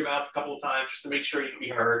closer to your mouth a couple of times just to make sure you could be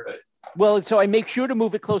heard. Well, so I make sure to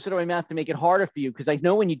move it closer to my mouth to make it harder for you because I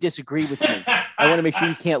know when you disagree with me, I want to make sure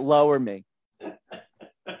you can't lower me.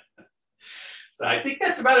 So I think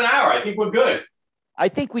that's about an hour. I think we're good. I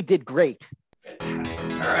think we did great.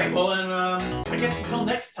 Fantastic. All right. Well, then I guess until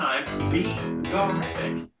next time, be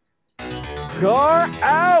Garmatic. Gar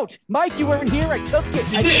out! Mike, you weren't here. I took it.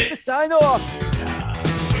 You did. Sign off.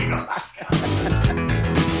 There you go, Bosco.